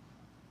from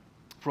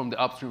the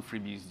upstream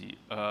FreeBSD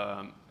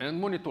and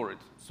monitor it.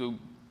 So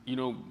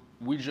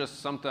we just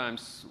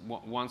sometimes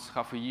once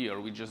half a year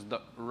we just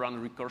run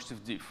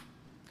recursive diff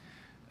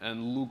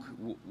and look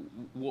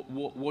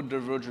what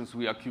divergence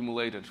we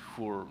accumulated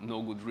for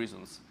no good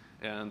reasons,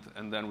 and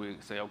then we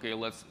say, okay,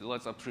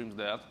 let's upstream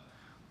that,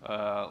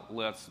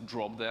 let's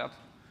drop that.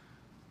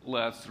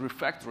 Let's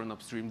refactor and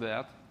upstream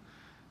that.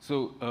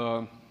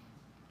 So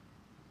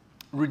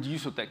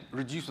reduce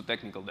the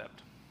technical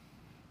debt.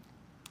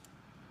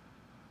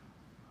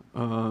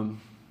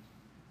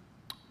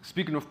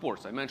 Speaking of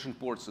ports, I mentioned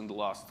ports in the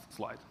last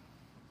slide.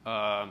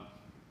 I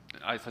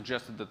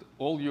suggested that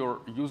all your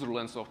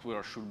userland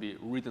software should be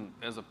written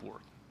as a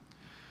port.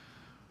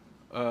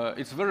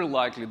 It's very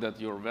likely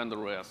that your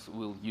vendor OS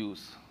will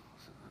use,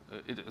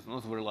 it's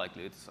not very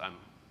likely, I'm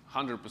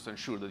 100%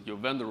 sure that your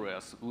vendor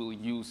OS will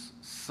use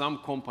some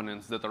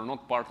components that are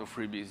not part of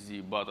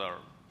FreeBSD but are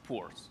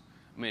ports.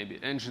 Maybe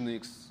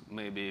Nginx,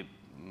 maybe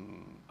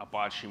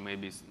Apache,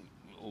 maybe,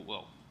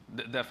 well,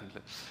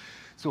 definitely.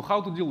 So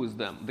how to deal with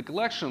them? The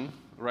collection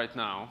right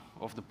now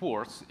of the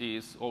ports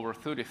is over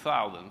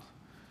 30,000,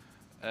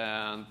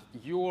 and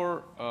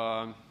you're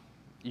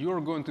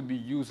going to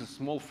use a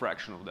small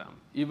fraction of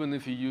them. Even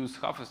if you use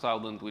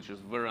 500,000, which is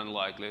very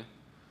unlikely,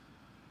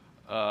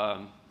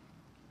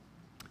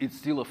 it's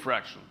still a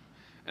fraction.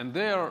 And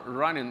they are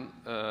running,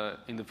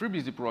 in the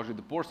FreeBSD project,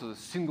 the ports as a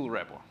single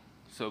repo.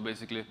 So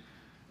basically,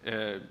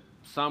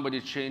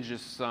 somebody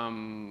changes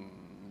some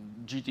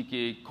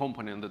GTK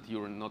component that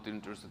you're not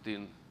interested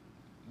in.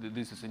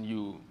 This is a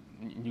new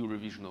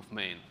revision of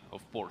main,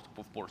 of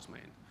ports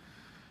main.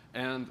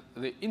 And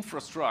the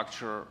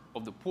infrastructure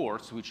of the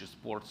ports, which is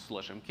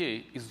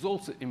ports/mk, is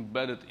also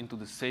embedded into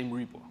the same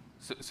repo.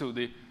 So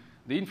the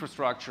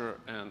infrastructure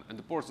and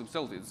the ports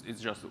themselves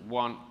is just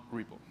one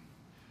repo.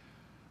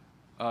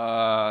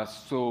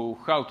 So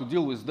how to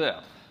deal with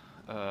that?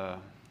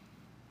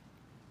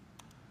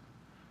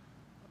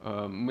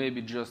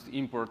 Maybe just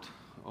import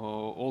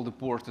all the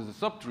ports as a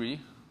subtree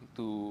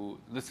to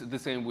the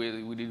same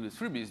way we did with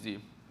FreeBSD.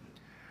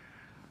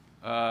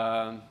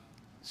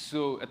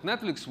 So at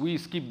Netflix, we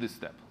skipped this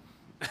step.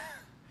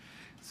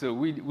 So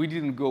we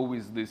didn't go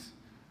with this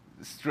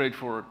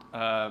straightforward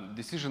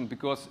decision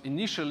because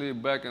initially,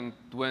 back in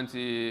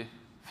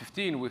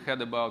 2015, we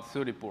had about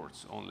 30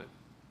 ports only.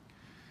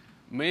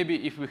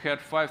 Maybe if we had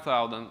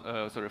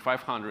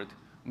 500,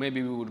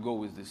 maybe we would go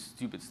with this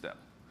stupid step.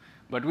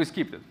 But we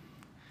skipped it.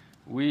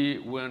 We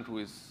went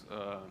with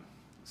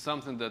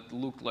something that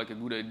looked like a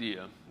good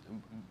idea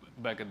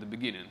back at the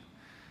beginning.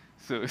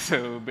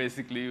 So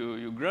basically,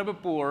 you grab a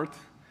port,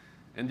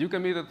 and you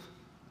commit it,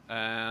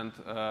 and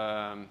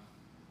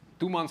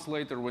 2 months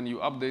later, when you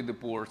update the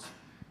ports,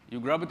 you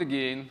grab it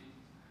again,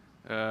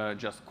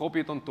 just copy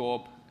it on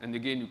top, and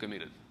again you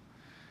commit it.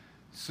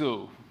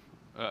 So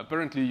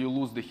apparently, you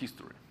lose the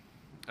history.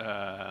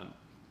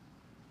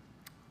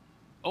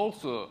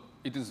 Also,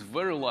 it is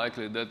very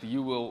likely that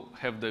you will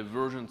have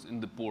divergence in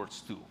the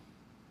ports too.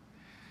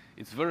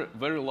 It's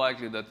very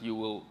likely that you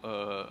will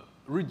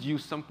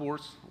reduce some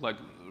ports, like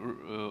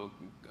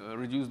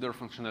reduce their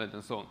functionality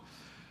and so on.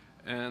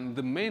 And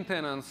the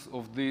maintenance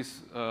of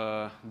this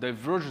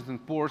divergence in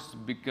ports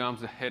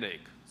becomes a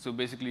headache. So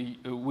basically,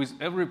 with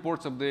every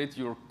ports update,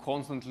 you're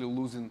constantly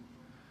losing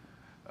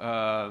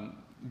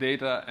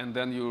data, and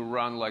then you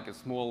run like a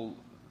small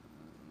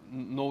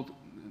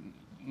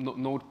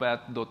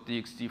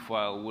notepad.txt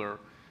file where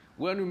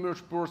when you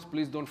merge ports,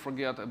 please don't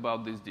forget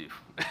about this div.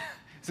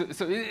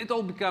 so it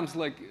all becomes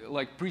like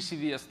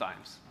pre-CVS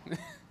times.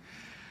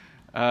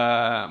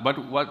 But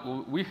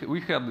what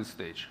we have this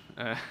stage.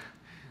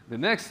 The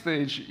next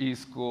stage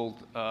is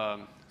called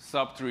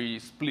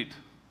subtree split.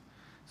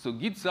 So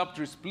Git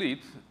subtree split,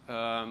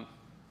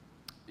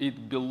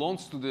 it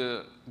belongs to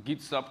the Git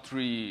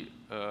subtree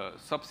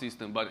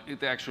subsystem, but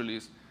it actually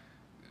is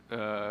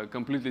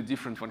completely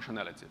different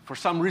functionality. For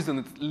some reason,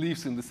 it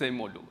lives in the same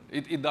module.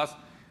 It does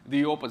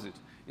the opposite.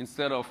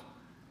 Instead of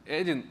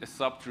adding a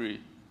subtree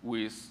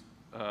with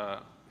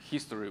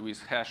history,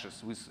 with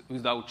hashes,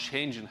 without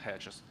changing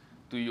hashes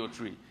to your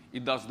tree,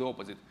 it does the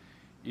opposite.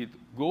 It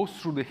goes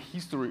through the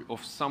history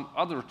of some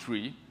other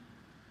tree,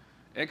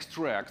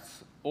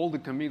 extracts all the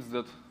commits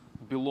that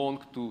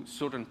belong to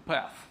certain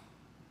path,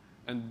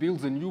 and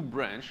builds a new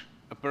branch,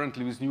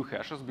 apparently with new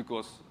hashes,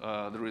 because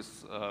there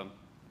is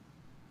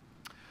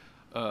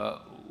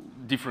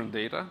different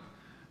data.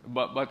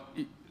 But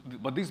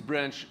this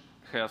branch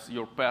has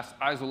your path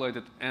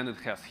isolated, and it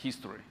has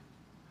history.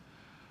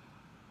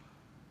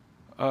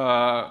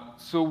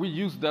 So we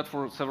used that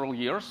for several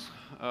years.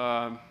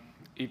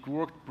 It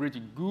worked pretty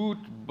good,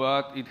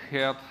 but it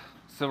had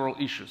several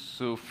issues.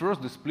 So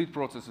first, the split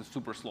process is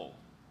super slow.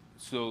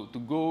 So to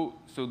go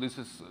through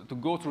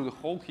the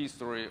whole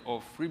history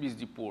of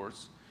FreeBSD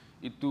ports,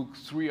 it took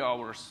 3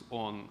 hours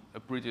on a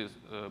pretty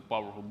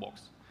powerful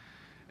box.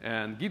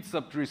 And Git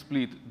subtree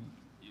split,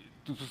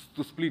 to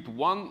split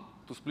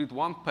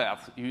one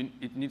path,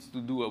 it needs to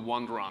do a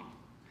one run.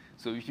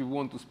 So if you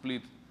want to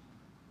split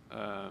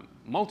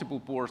multiple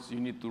ports, you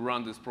need to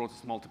run this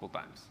process multiple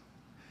times.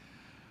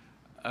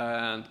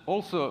 And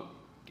also,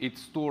 it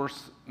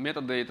stores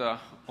metadata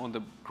on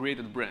the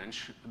created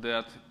branch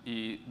that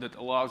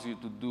allows you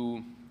to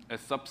do a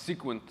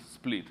subsequent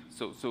split.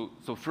 So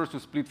first you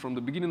split from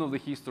the beginning of the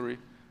history,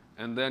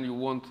 and then you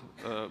want,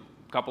 a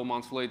couple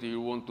months later,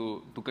 you want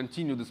to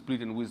continue the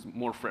splitting with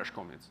more fresh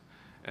commits.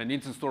 And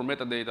needs to store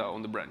metadata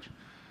on the branch.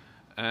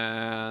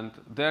 And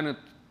then it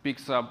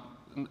picks up,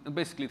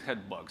 basically it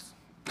had bugs.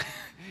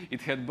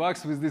 It had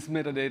bugs with this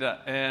metadata,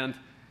 and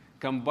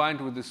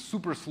combined with this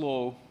super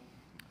slow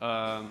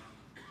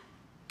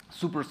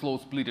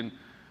splitting,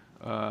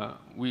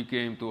 we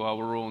came to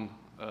our own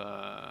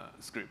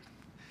script.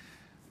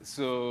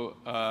 So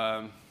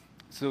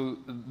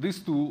this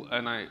tool,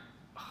 and I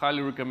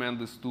highly recommend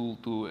this tool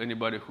to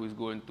anybody who is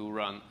going to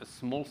run a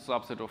small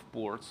subset of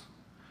ports,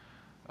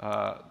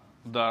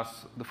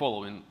 does the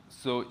following.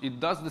 So it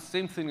does the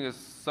same thing as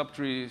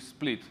subtree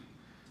split,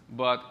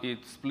 but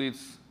it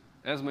splits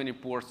as many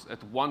ports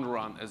at one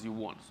run as you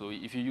want. So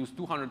if you use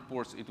 200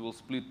 ports, it will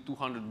split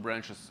 200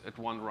 branches at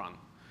one run.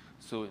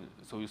 So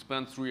you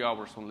spend 3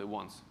 hours only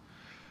once.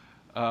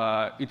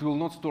 It will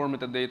not store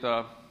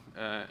metadata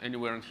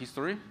anywhere in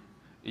history.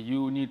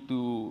 You need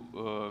to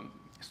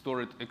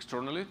store it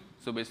externally.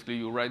 So basically,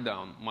 you write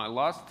down my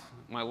last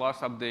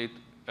update.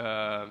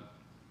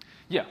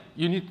 Yeah,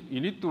 you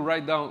need to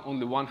write down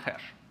only one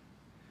hash,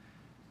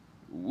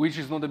 which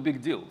is not a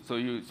big deal. So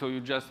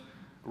you just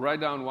write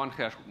down one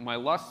hash. My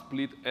last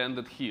split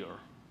ended here,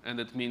 and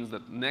that means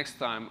that next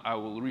time I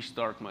will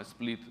restart my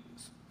split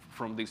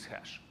from this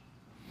hash.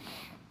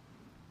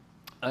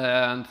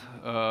 And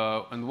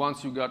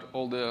once you got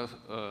all the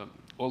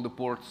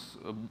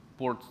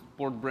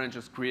port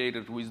branches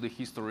created with the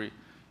history,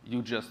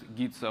 you just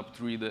git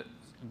subtree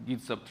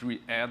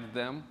add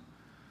them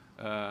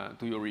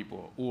to your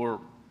repo, or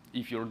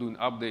if you're doing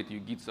update,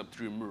 you git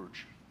subtree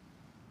merge.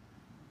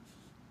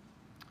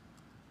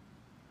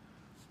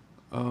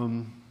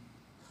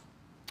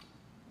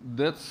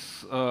 That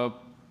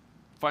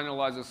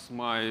finalizes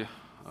my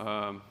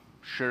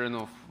sharing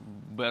of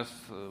best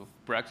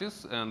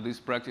practice, and this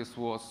practice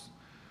was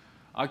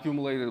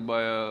accumulated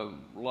by a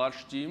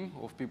large team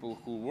of people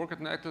who work at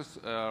Nectus,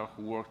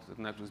 who worked at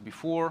Nectus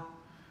before.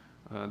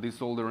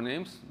 These are all their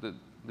names.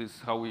 This is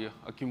how we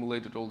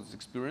accumulated all this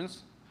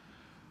experience.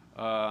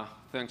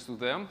 Thanks to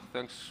them.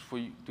 Thanks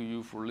to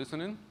you for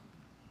listening.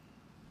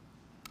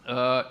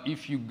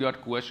 If you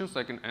got questions,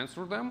 I can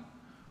answer them.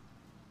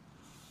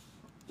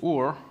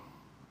 Or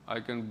I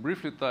can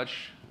briefly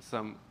touch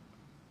some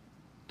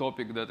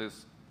topic that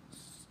is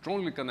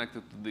strongly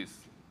connected to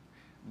this.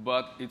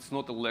 But it's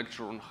not a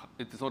lecture on,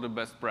 it's not a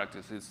best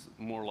practice. It's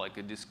more like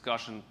a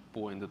discussion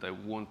point that I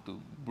want to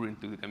bring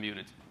to the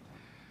community.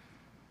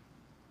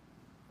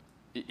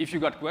 If you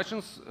got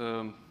questions,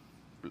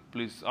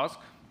 please ask,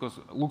 because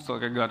it looks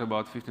like I got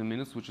about 15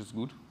 minutes, which is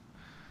good.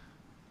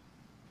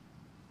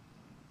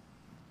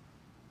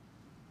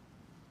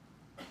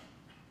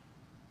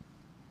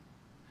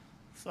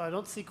 So I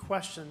don't see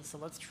questions, so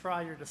let's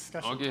try your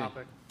discussion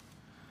topic.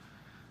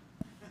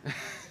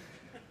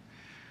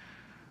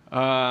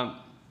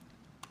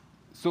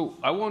 So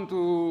I want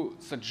to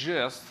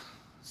suggest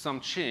some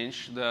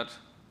change that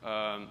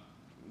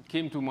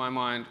came to my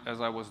mind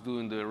as I was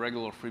doing the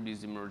regular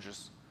FreeBSD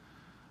merges.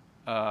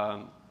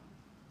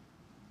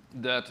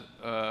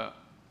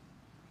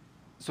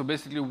 So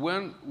basically,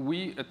 when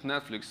we at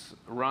Netflix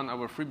run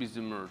our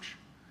FreeBSD merge,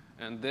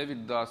 and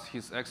David does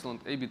his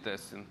excellent A/B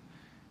testing,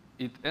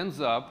 it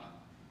ends up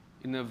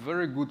in a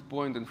very good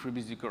point in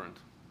FreeBSD current.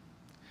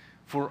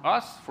 For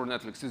us, for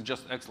Netflix, it's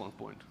just excellent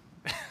point.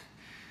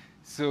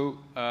 So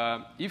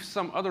if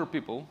some other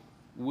people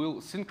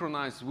will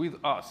synchronize with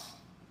us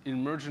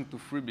in merging to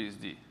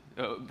FreeBSD,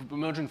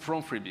 merging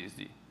from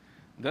FreeBSD,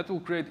 that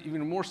will create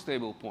even more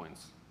stable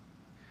points.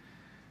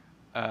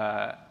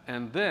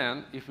 And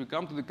then, if we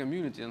come to the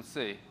community and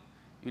say,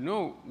 you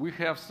know, we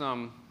have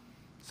some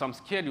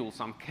schedule,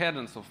 some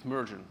cadence of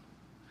merging.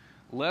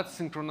 Let's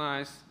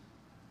synchronize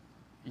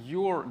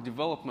your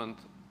development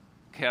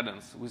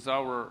cadence with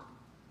our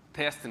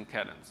testing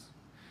cadence.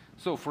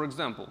 So, for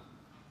example,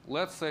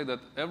 let's say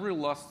that every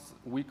last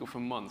week of a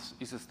month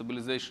is a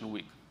stabilization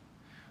week,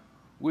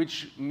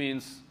 which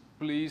means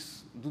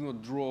please do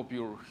not drop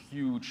your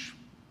huge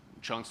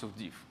chunks of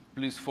diff.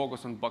 Please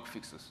focus on bug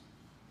fixes.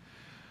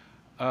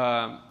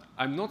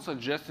 I'm not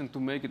suggesting to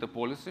make it a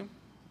policy,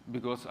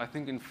 because I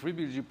think in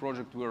FreeBSD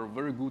project we are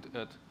very good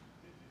at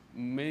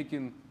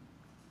making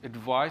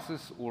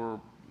advices or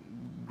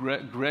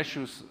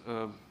gracious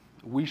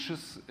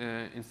wishes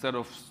instead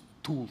of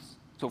tools.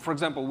 So for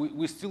example,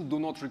 we still do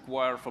not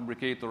require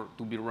Fabricator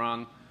to be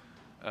run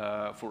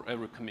for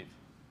every commit,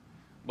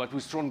 but we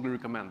strongly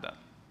recommend that.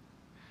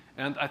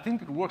 And I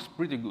think it works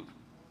pretty good.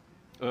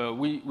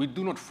 We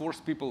do not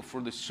force people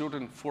for the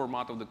certain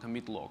format of the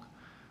commit log,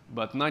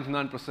 but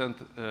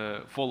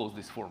 99% follows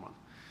this format.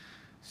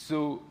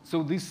 So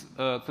this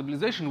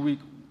stabilization week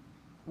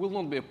will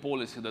not be a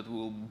policy that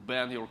will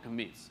ban your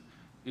commits.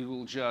 It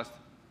will just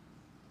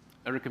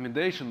a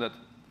recommendation that,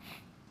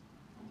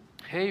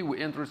 hey, we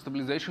entered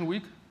stabilization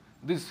week.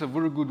 This is a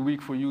very good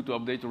week for you to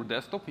update your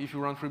desktop if you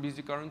run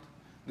FreeBSD current.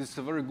 This is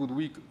a very good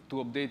week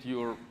to update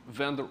your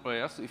vendor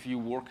OS if you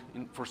work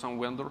for some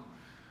vendor.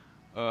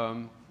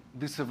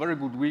 This is a very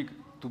good week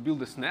to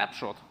build a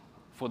snapshot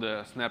for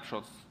the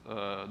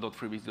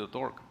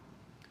snapshots.freebsd.org.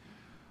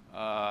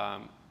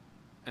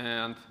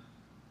 And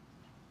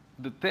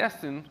the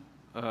testing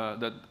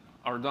that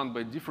are done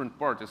by different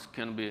parties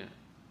can be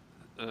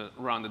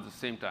run at the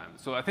same time.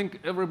 So I think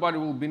everybody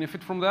will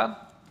benefit from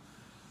that.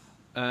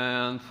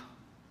 And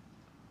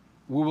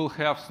we will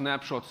have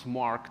snapshots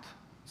marked.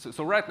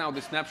 So right now,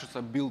 the snapshots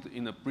are built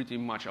in a pretty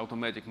much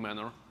automatic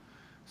manner.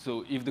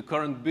 So if the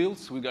current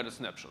builds, we got a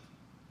snapshot.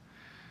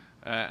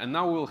 And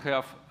now we'll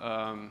have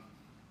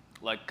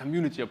like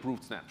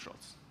community-approved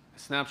snapshots, a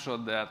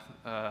snapshot that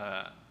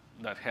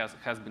that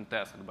has been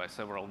tested by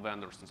several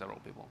vendors and several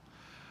people.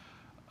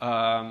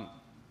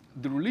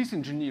 The release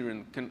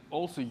engineering can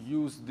also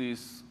use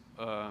this.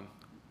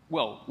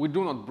 Well, we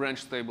do not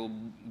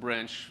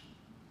branch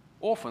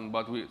often,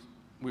 but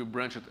we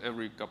branch it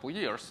every couple of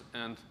years.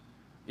 And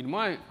in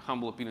my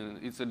humble opinion,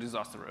 it's a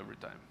disaster every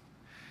time.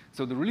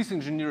 So the release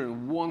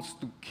engineering wants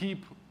to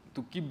keep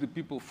the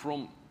people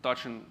from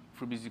touching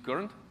FreeBSD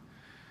current.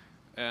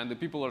 And the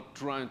people are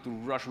trying to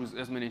rush with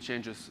as many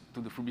changes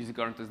to the FreeBSD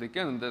current as they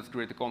can, and that's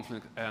create a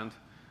conflict. And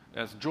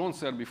as John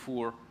said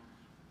before,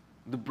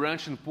 the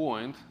branching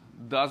point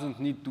doesn't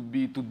need to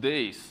be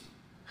today's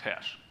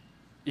hash.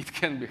 It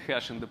can be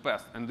hash in the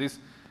past. And this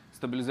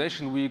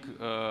stabilization week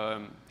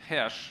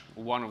hash,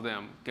 one of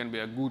them, can be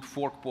a good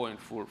fork point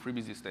for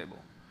FreeBSD stable.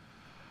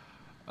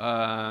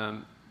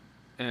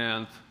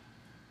 And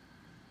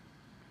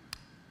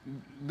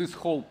this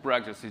whole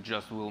practice, it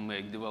just will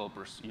make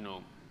developers, you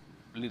know,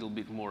 a little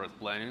bit more at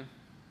planning.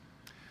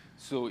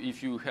 So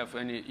if you have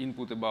any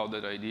input about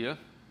that idea,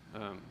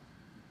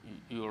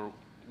 you're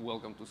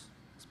welcome to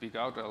speak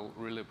out. I'll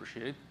really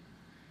appreciate.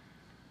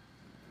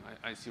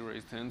 I see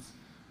raised hands.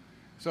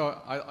 So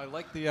I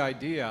like the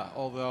idea,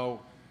 although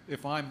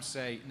if I'm,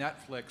 say,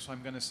 Netflix,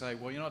 I'm going to say,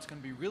 well, you know, it's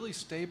going to be really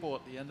stable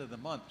at the end of the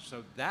month,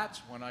 so that's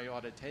when I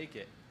ought to take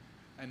it.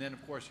 And then,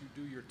 of course,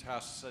 you do your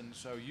tests, and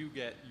so you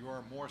get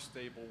your more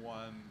stable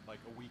one like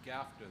a week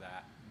after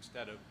that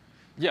instead of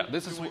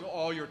doing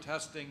all your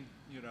testing,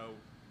 you know,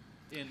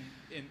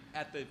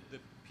 at the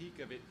peak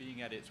of it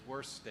being at its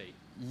worst state.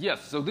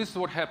 Yes, so this is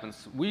what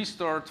happens. We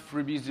start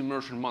FreeBSD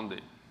immersion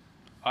Monday.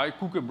 I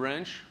cook a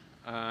branch,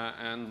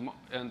 and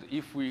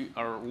if we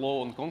are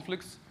low on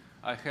conflicts,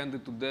 I hand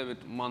it to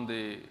David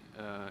Monday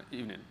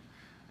evening.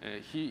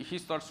 He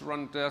starts to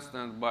run tests,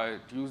 and by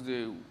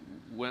Tuesday,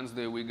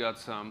 Wednesday, we got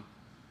some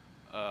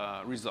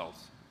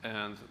results.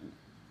 And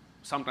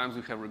sometimes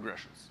we have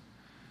regressions.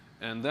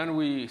 And then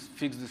we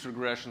fix these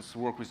regressions,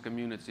 work with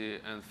community,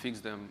 and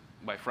fix them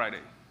by Friday.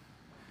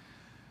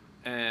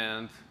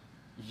 And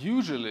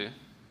usually,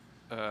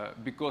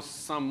 because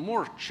some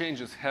more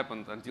changes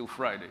happened until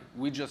Friday,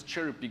 we just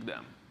cherry pick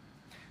them.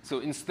 So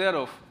instead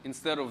of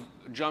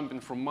jumping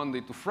from Monday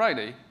to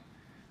Friday,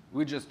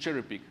 we just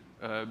cherry pick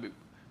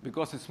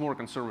because it's more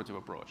conservative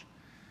approach.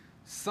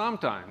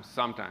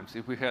 Sometimes,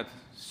 if we had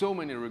so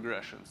many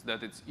regressions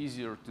that it's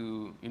easier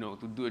to,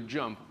 to do a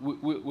jump,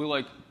 we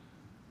like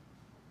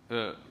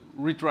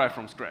retry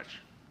from scratch.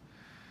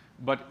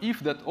 But if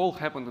that all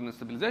happened in the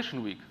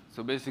stabilization week,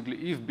 so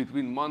basically if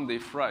between Monday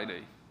and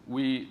Friday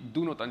we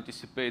do not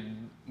anticipate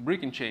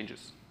breaking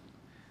changes,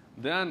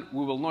 then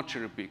we will not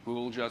cherry pick. We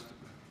will just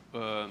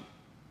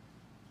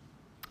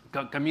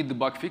commit the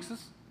bug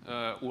fixes,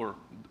 or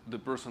the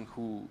person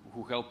who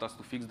helped us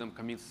to fix them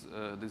commits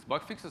these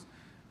bug fixes,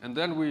 and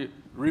then we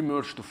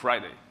remerge to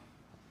Friday.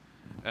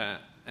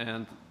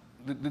 And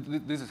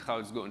this is how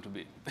it's going to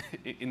be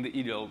in the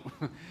ideal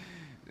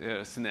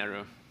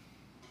scenario.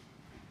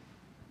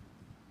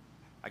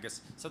 I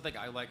guess something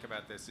I like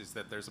about this is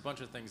that there's a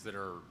bunch of things that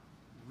are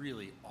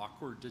really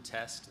awkward to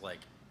test, like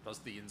does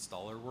the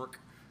installer work?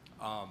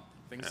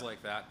 Things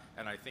like that.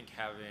 And I think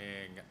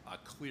having a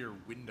clear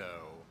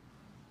window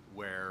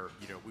where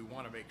we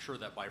want to make sure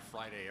that by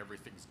Friday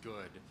everything's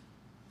good,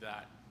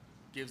 that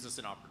gives us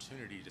an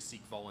opportunity to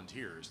seek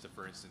volunteers to,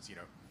 for instance,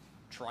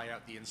 try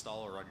out the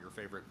installer on your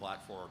favorite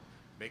platform,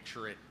 make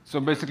sure it. So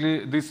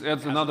basically, this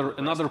adds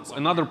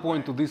another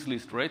point to this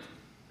list, right?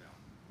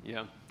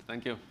 Yeah.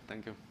 Thank you.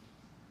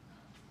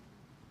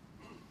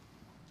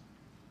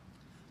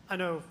 I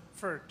know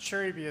for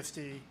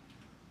FreeBSD,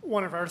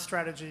 one of our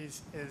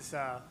strategies is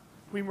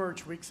we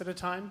merge weeks at a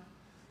time,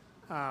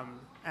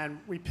 and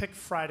we pick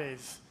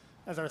Fridays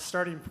as our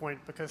starting point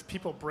because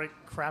people break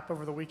crap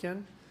over the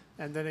weekend,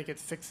 and then it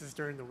gets fixes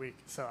during the week.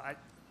 So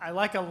I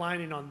like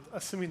aligning on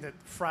assuming that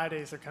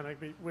Fridays are kind of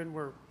when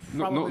we're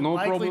probably no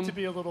likely problem. to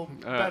be a little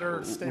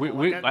better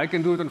stable. I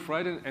can do it on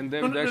Friday, and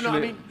then no, I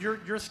mean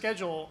your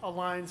schedule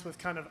aligns with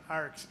kind of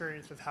our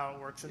experience with how it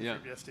works in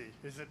FreeBSD.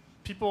 Is that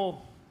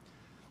people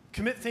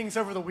commit things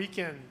over the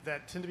weekend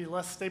that tend to be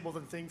less stable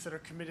than things that are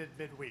committed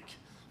midweek.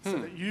 So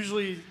that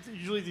usually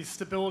the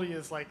stability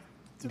is like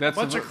a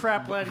bunch of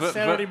crap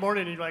Saturday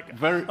morning, and you're like, and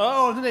then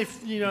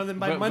then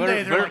by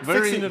Monday they're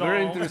fixing it all.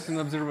 Very interesting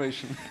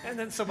observation. And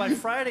then so by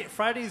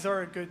Fridays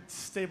are a good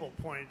stable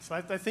point. So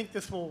I think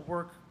this will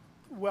work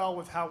well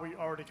with how we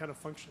already kind of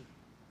function.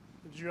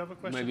 Did you have a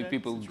question? Maybe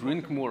people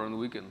drink more on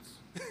weekends.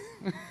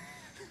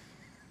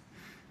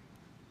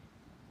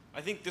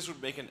 I think this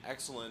would make an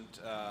excellent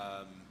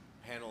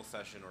panel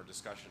session or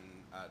discussion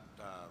at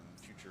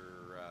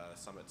future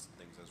summits and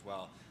things as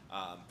well.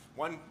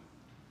 One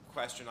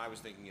question I was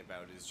thinking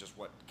about is just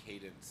what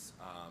cadence,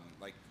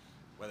 like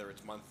whether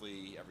it's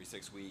monthly, every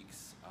 6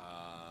 weeks,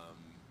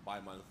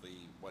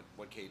 bi-monthly,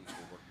 what cadence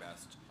will work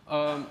best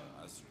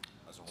as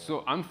a whole?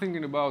 So I'm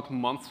thinking about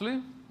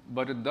monthly,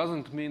 but it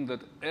doesn't mean that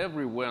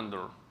every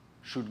vendor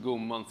should go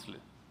monthly.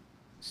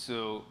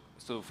 So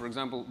for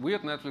example, we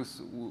at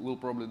Netflix will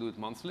probably do it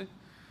monthly,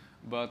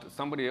 but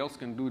somebody else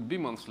can do it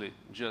bi-monthly,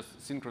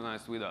 just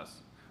synchronized with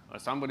us. Or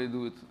somebody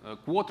do it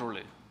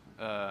quarterly,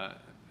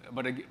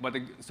 but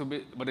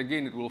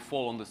again, it will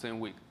fall on the same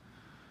week.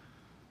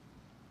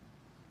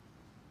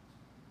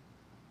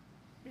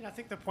 I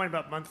think the point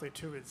about monthly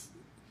too is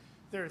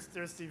there's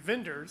the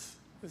vendors,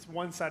 is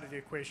one side of the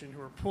equation,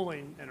 who are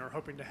pulling and are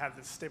hoping to have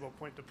this stable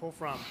point to pull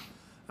from,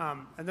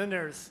 and then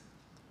there's,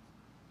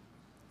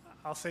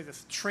 I'll say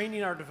this,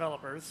 training our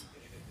developers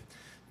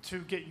to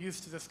get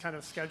used to this kind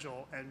of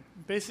schedule, and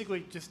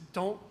basically just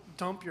don't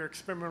dump your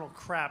experimental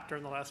crap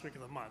during the last week of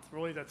the month.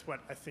 Really, that's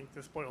what I think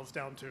this boils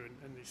down to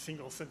in the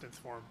single sentence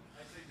form.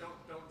 I say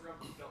don't dump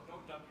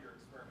your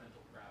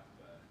experimental crap.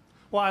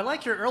 Well, I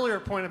like your earlier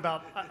point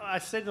about, I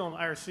said on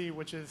IRC,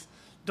 which is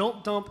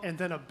don't dump and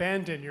then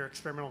abandon your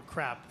experimental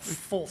crap,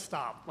 full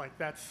stop. Like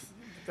that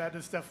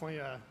is definitely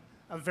a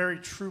very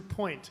true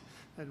point,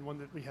 and one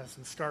that we have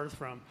some scars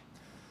from.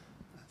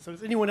 So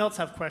does anyone else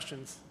have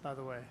questions, by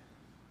the way?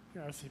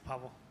 Yeah, I see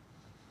Pavel.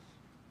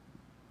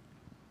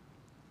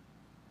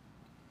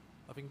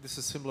 I think this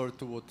is similar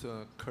to what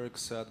Kirk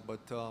said,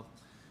 but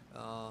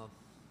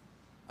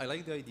I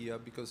like the idea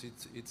because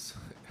it's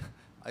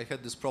I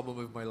had this problem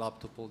with my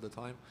laptop all the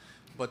time,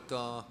 but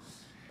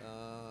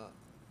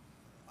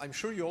I'm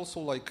sure you also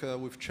like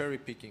with cherry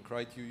picking,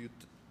 right? You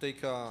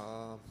take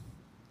a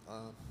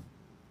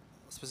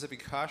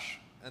specific hash,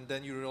 and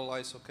then you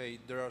realize, okay,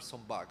 there are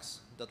some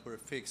bugs that were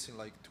fixed in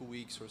like 2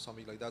 weeks or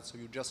something like that. So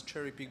you just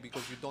cherry pick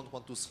because you don't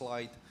want to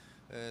slide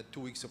 2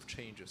 weeks of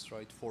changes,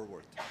 right,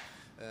 forward.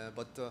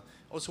 But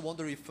also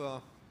wonder if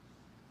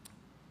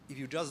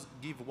you just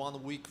give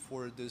 1 week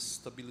for this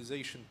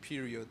stabilization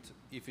period,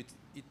 if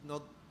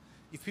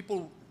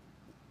people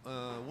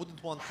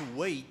wouldn't want to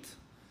wait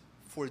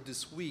for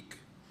this week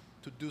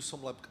to do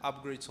some like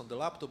upgrades on the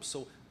laptop.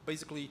 So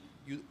basically,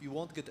 you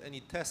won't get any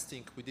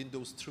testing within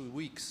those 3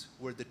 weeks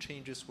where the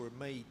changes were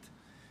made,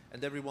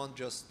 and everyone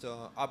just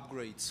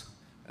upgrades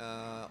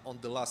on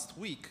the last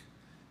week,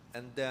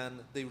 and then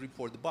they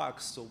report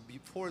bugs. So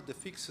before the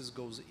fixes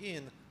goes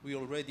in, we're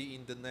already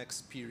in the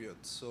next period.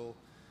 So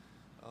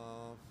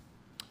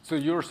so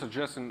you're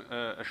suggesting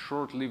a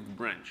short-lived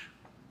branch?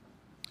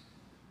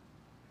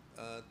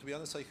 To be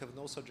honest, I have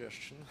no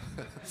suggestion.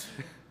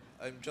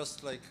 I'm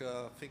just like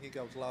thinking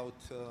out loud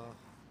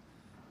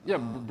Yeah,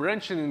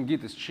 branching in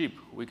Git is cheap.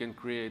 We can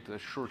create a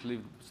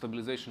short-lived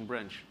stabilization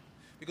branch.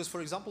 Because,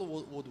 for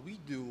example, what we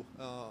do,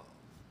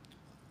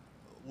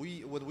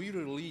 when we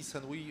release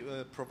and we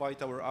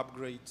provide our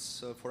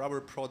upgrades for our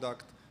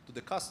product to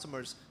the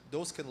customers,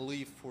 those can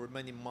live for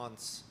many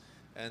months,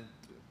 and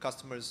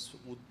customers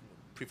would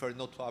prefer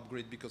not to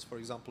upgrade because, for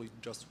example, it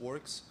just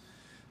works.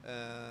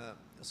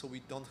 So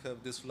we don't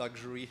have this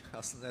luxury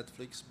as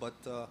Netflix. But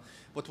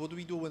what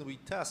we do when we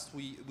test,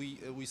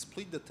 we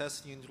split the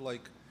testing into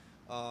like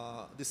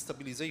this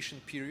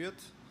stabilization period.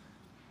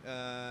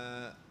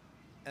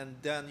 And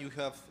then you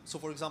have, so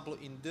for example,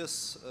 in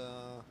this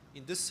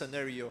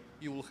scenario,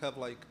 you will have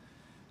like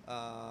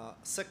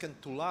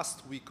second to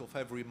last week of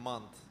every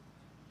month,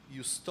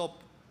 you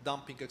stop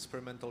dumping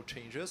experimental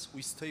changes,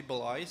 we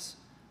stabilize,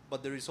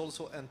 but there is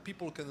also, and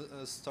people can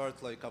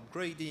start like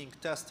upgrading,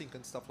 testing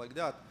and stuff like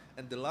that.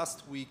 And the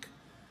last week,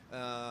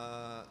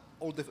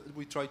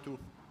 we try to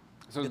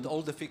get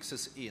all the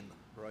fixes in,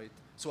 right?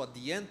 So at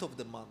the end of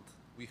the month,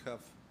 we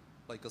have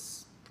like a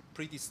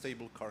pretty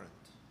stable current.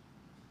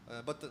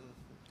 But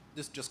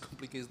this just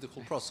complicates the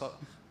whole process.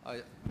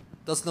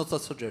 That's not a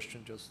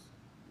suggestion, just.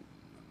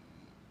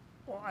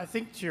 Well, I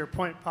think to your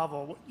point,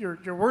 Pavel,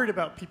 you're worried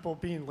about people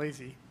being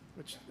lazy,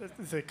 which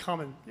is a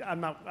common.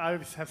 I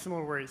always have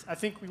similar worries. I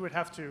think we would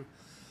have to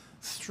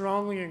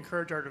strongly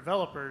encourage our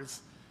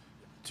developers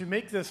to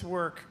make this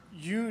work.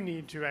 You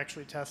need to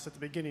actually test at the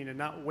beginning and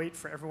not wait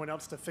for everyone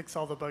else to fix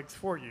all the bugs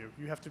for you.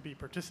 You have to be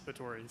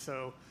participatory.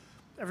 So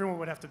everyone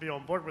would have to be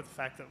on board with the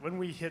fact that when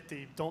we hit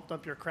the don't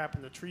dump your crap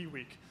in the tree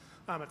week,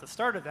 at the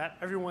start of that,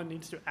 everyone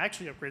needs to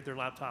actually upgrade their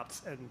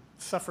laptops and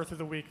suffer through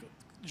the week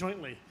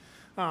jointly,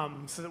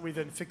 so that we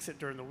then fix it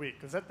during the week.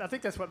 Because I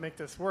think that's what makes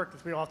this work,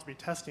 is we all have to be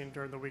testing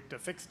during the week to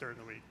fix during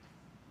the week.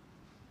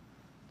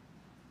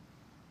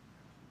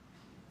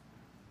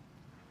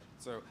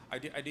 So I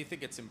do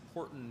think it's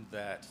important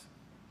that,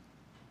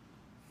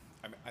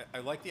 I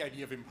like the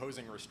idea of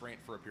imposing restraint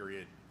for a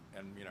period,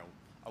 and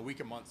a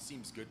week a month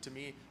seems good to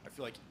me. I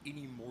feel like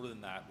any more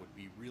than that would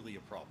be really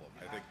a problem.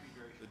 I think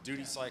the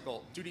duty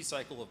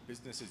cycle of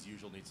business as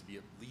usual needs to be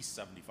at least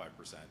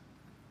 75%,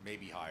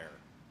 maybe higher.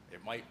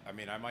 It might,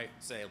 I might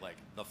say like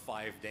the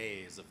 5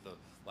 days of the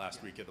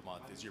last week of the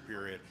month is your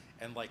period,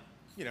 and like,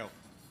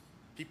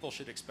 people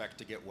should expect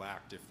to get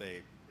whacked if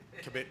they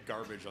commit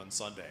garbage on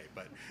Sunday,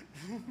 but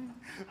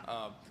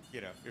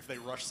if they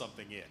rush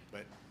something in.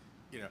 But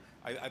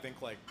I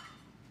think like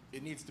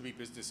it needs to be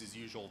business as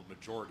usual the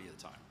majority of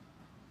the time.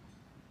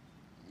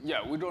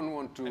 Yeah, we don't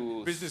want to.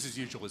 And business as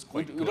usual is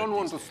quite good. We don't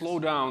want to slow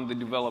down the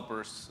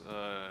developers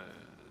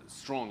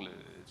strongly.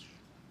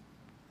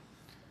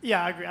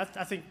 Yeah, I agree. I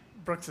think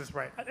Brooks is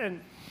right.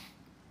 And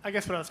I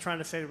guess what I was trying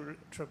to say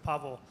to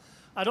Pavel,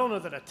 I don't know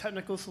that a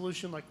technical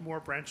solution like more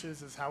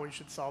branches is how we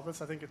should solve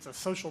this. I think it's a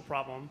social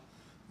problem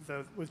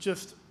with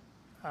just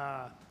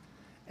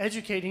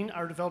educating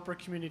our developer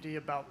community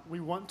about we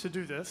want to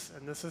do this,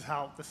 and this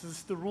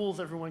is the rules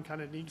everyone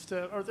kind of needs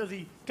to, or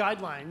the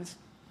guidelines.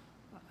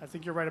 I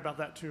think you're right about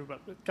that too, but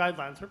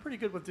guidelines, we're pretty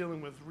good with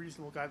dealing with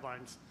reasonable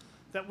guidelines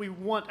that we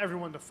want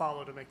everyone to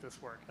follow to make this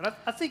work. And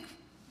I think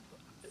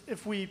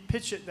if we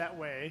pitch it that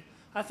way,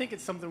 I think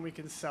it's something we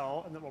can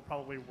sell and that will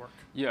probably work.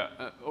 Yeah,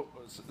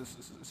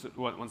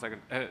 one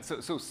second.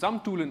 So some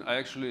tooling I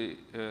actually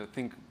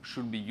think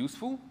should be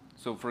useful.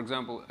 So for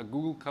example, a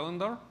Google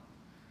Calendar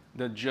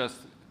that just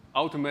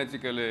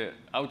automatically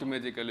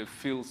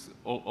fills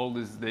all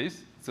these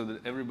days so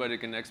that everybody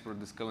can export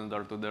this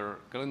calendar to their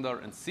calendar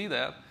and see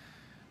that.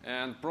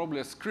 And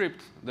probably a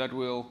script that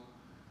will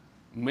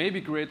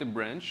maybe create a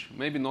branch,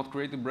 maybe not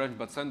create a branch,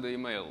 but send the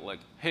email like,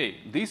 hey,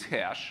 this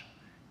hash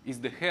is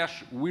the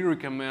hash we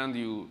recommend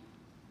you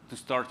to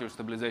start your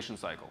stabilization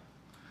cycle.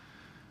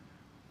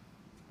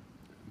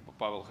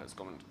 Pavel has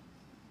commented.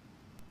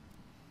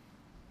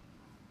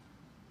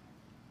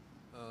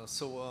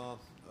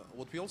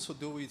 What we also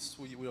do is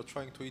we are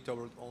trying to eat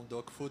our own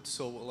dog food.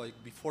 So like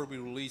before we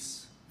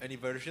release any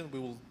version, we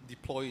will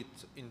deploy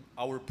it in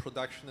our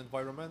production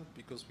environment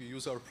because we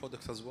use our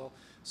products as well.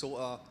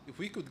 So if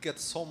we could get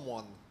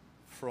someone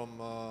from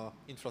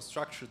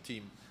infrastructure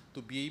team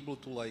to be able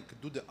to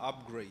like do the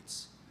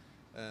upgrades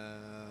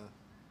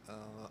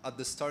at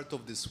the start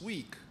of this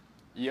week,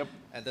 yep,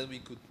 and then we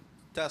could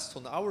test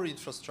on our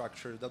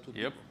infrastructure, that would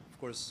yep. be, of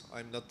course,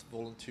 I'm not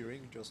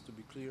volunteering, just to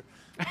be clear,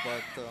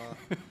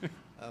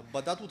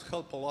 but that would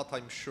help a lot,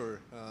 I'm sure.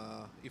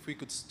 If we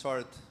could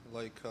start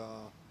like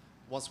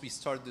once we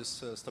start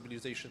this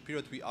stabilization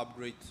period, we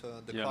upgrade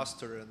the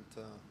cluster, and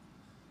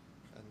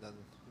then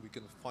we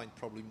can find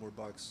probably more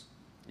bugs.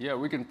 Yeah,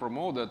 we can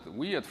promote that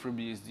we at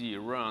FreeBSD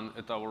run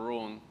at our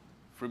own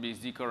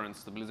FreeBSD current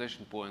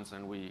stabilization points,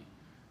 and we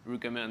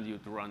recommend you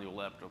to run your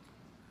laptop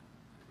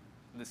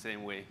the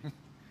same way.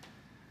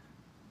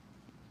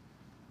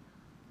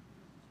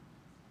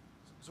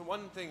 So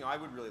one thing I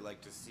would really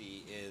like to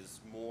see is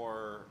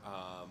more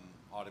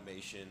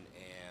automation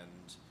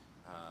and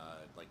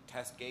like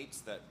test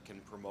gates that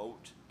can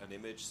promote an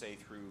image, say,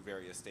 through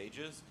various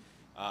stages,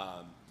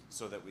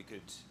 so that we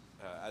could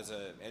as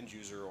an end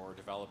user or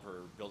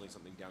developer building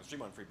something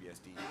downstream on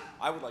FreeBSD,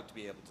 I would like to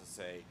be able to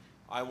say,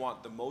 I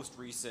want the most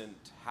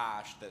recent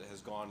hash that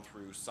has gone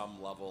through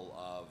some level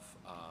of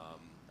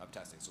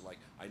testing. So like,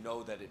 I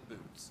know that it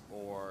boots,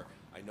 or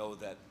I know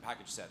that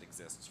package set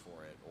exists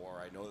for it,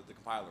 or I know that the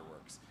compiler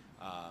works.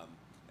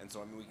 And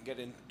so I mean, we can get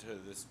into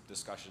this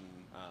discussion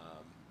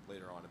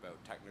later on about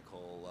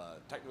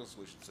technical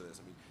solutions to this.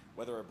 I mean,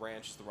 whether a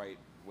branch is the right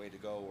way to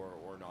go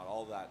or not,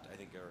 all that I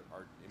think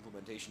are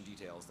implementation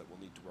details that we'll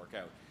need to work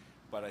out.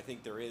 But I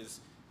think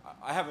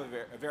I have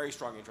a very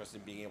strong interest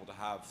in being able to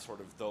have sort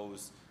of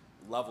those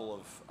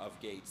level of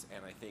gates,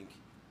 and I think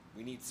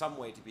we need some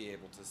way to be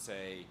able to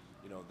say,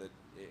 you know, that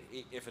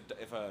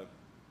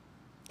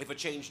if a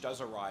change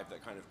does arrive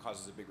that kind of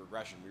causes a big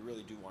regression, we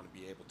really do want to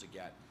be able to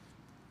get,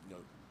 you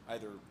know,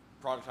 either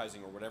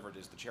productizing or whatever it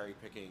is, the cherry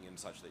picking and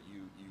such that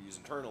you use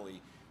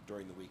internally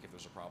during the week if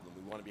there's a problem.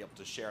 We want to be able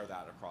to share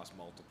that across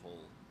multiple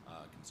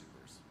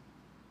consumers.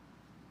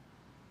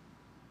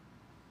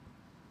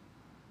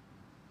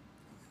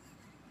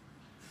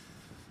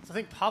 So I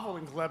think Pavel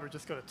and Gleb are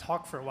just going to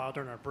talk for a while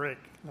during our break.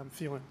 I'm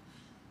feeling.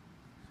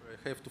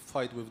 I have to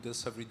fight with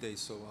this every day.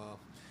 So,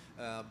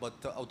 but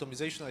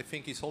automation, I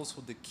think, is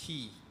also the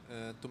key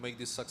to make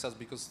this success,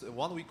 because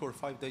 1 week or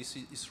 5 days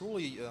is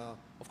really,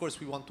 of course,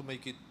 we want to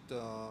make it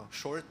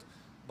short,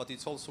 but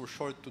it's also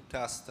short to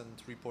test and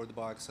report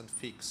bugs and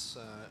fix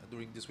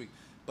during this week.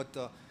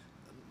 But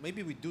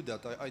maybe we do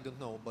that, I don't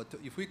know. But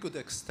if we could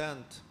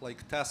extend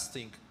like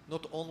testing,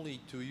 not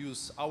only to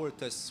use our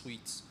test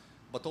suites,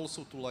 but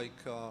also to like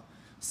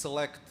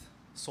select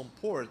some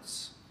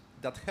ports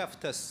that have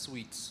test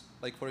suites,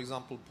 like for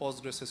example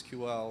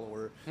PostgreSQL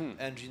or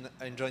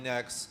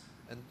Nginx,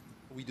 and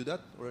we do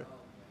that,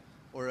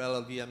 or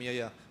LLVM,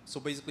 yeah. So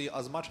basically,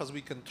 as much as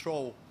we can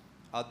throw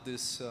at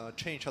this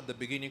change at the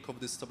beginning of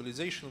the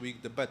stabilization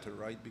week, the better,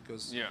 right?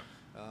 Because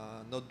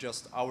not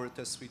just our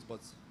test suites,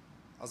 but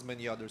as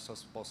many others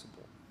as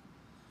possible.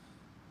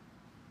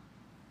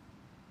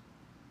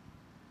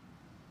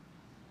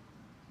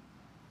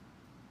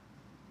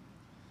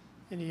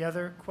 Any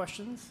other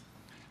questions?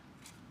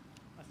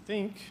 I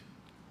think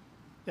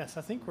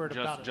we're at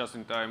about just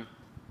in time.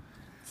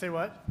 Say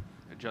what?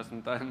 Just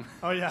in time.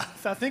 Oh yeah,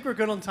 so I think we're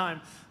good on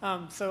time.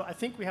 So I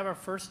think we have our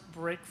first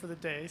break for the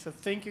day. So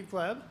thank you,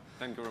 Gleb.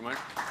 Thank you very much.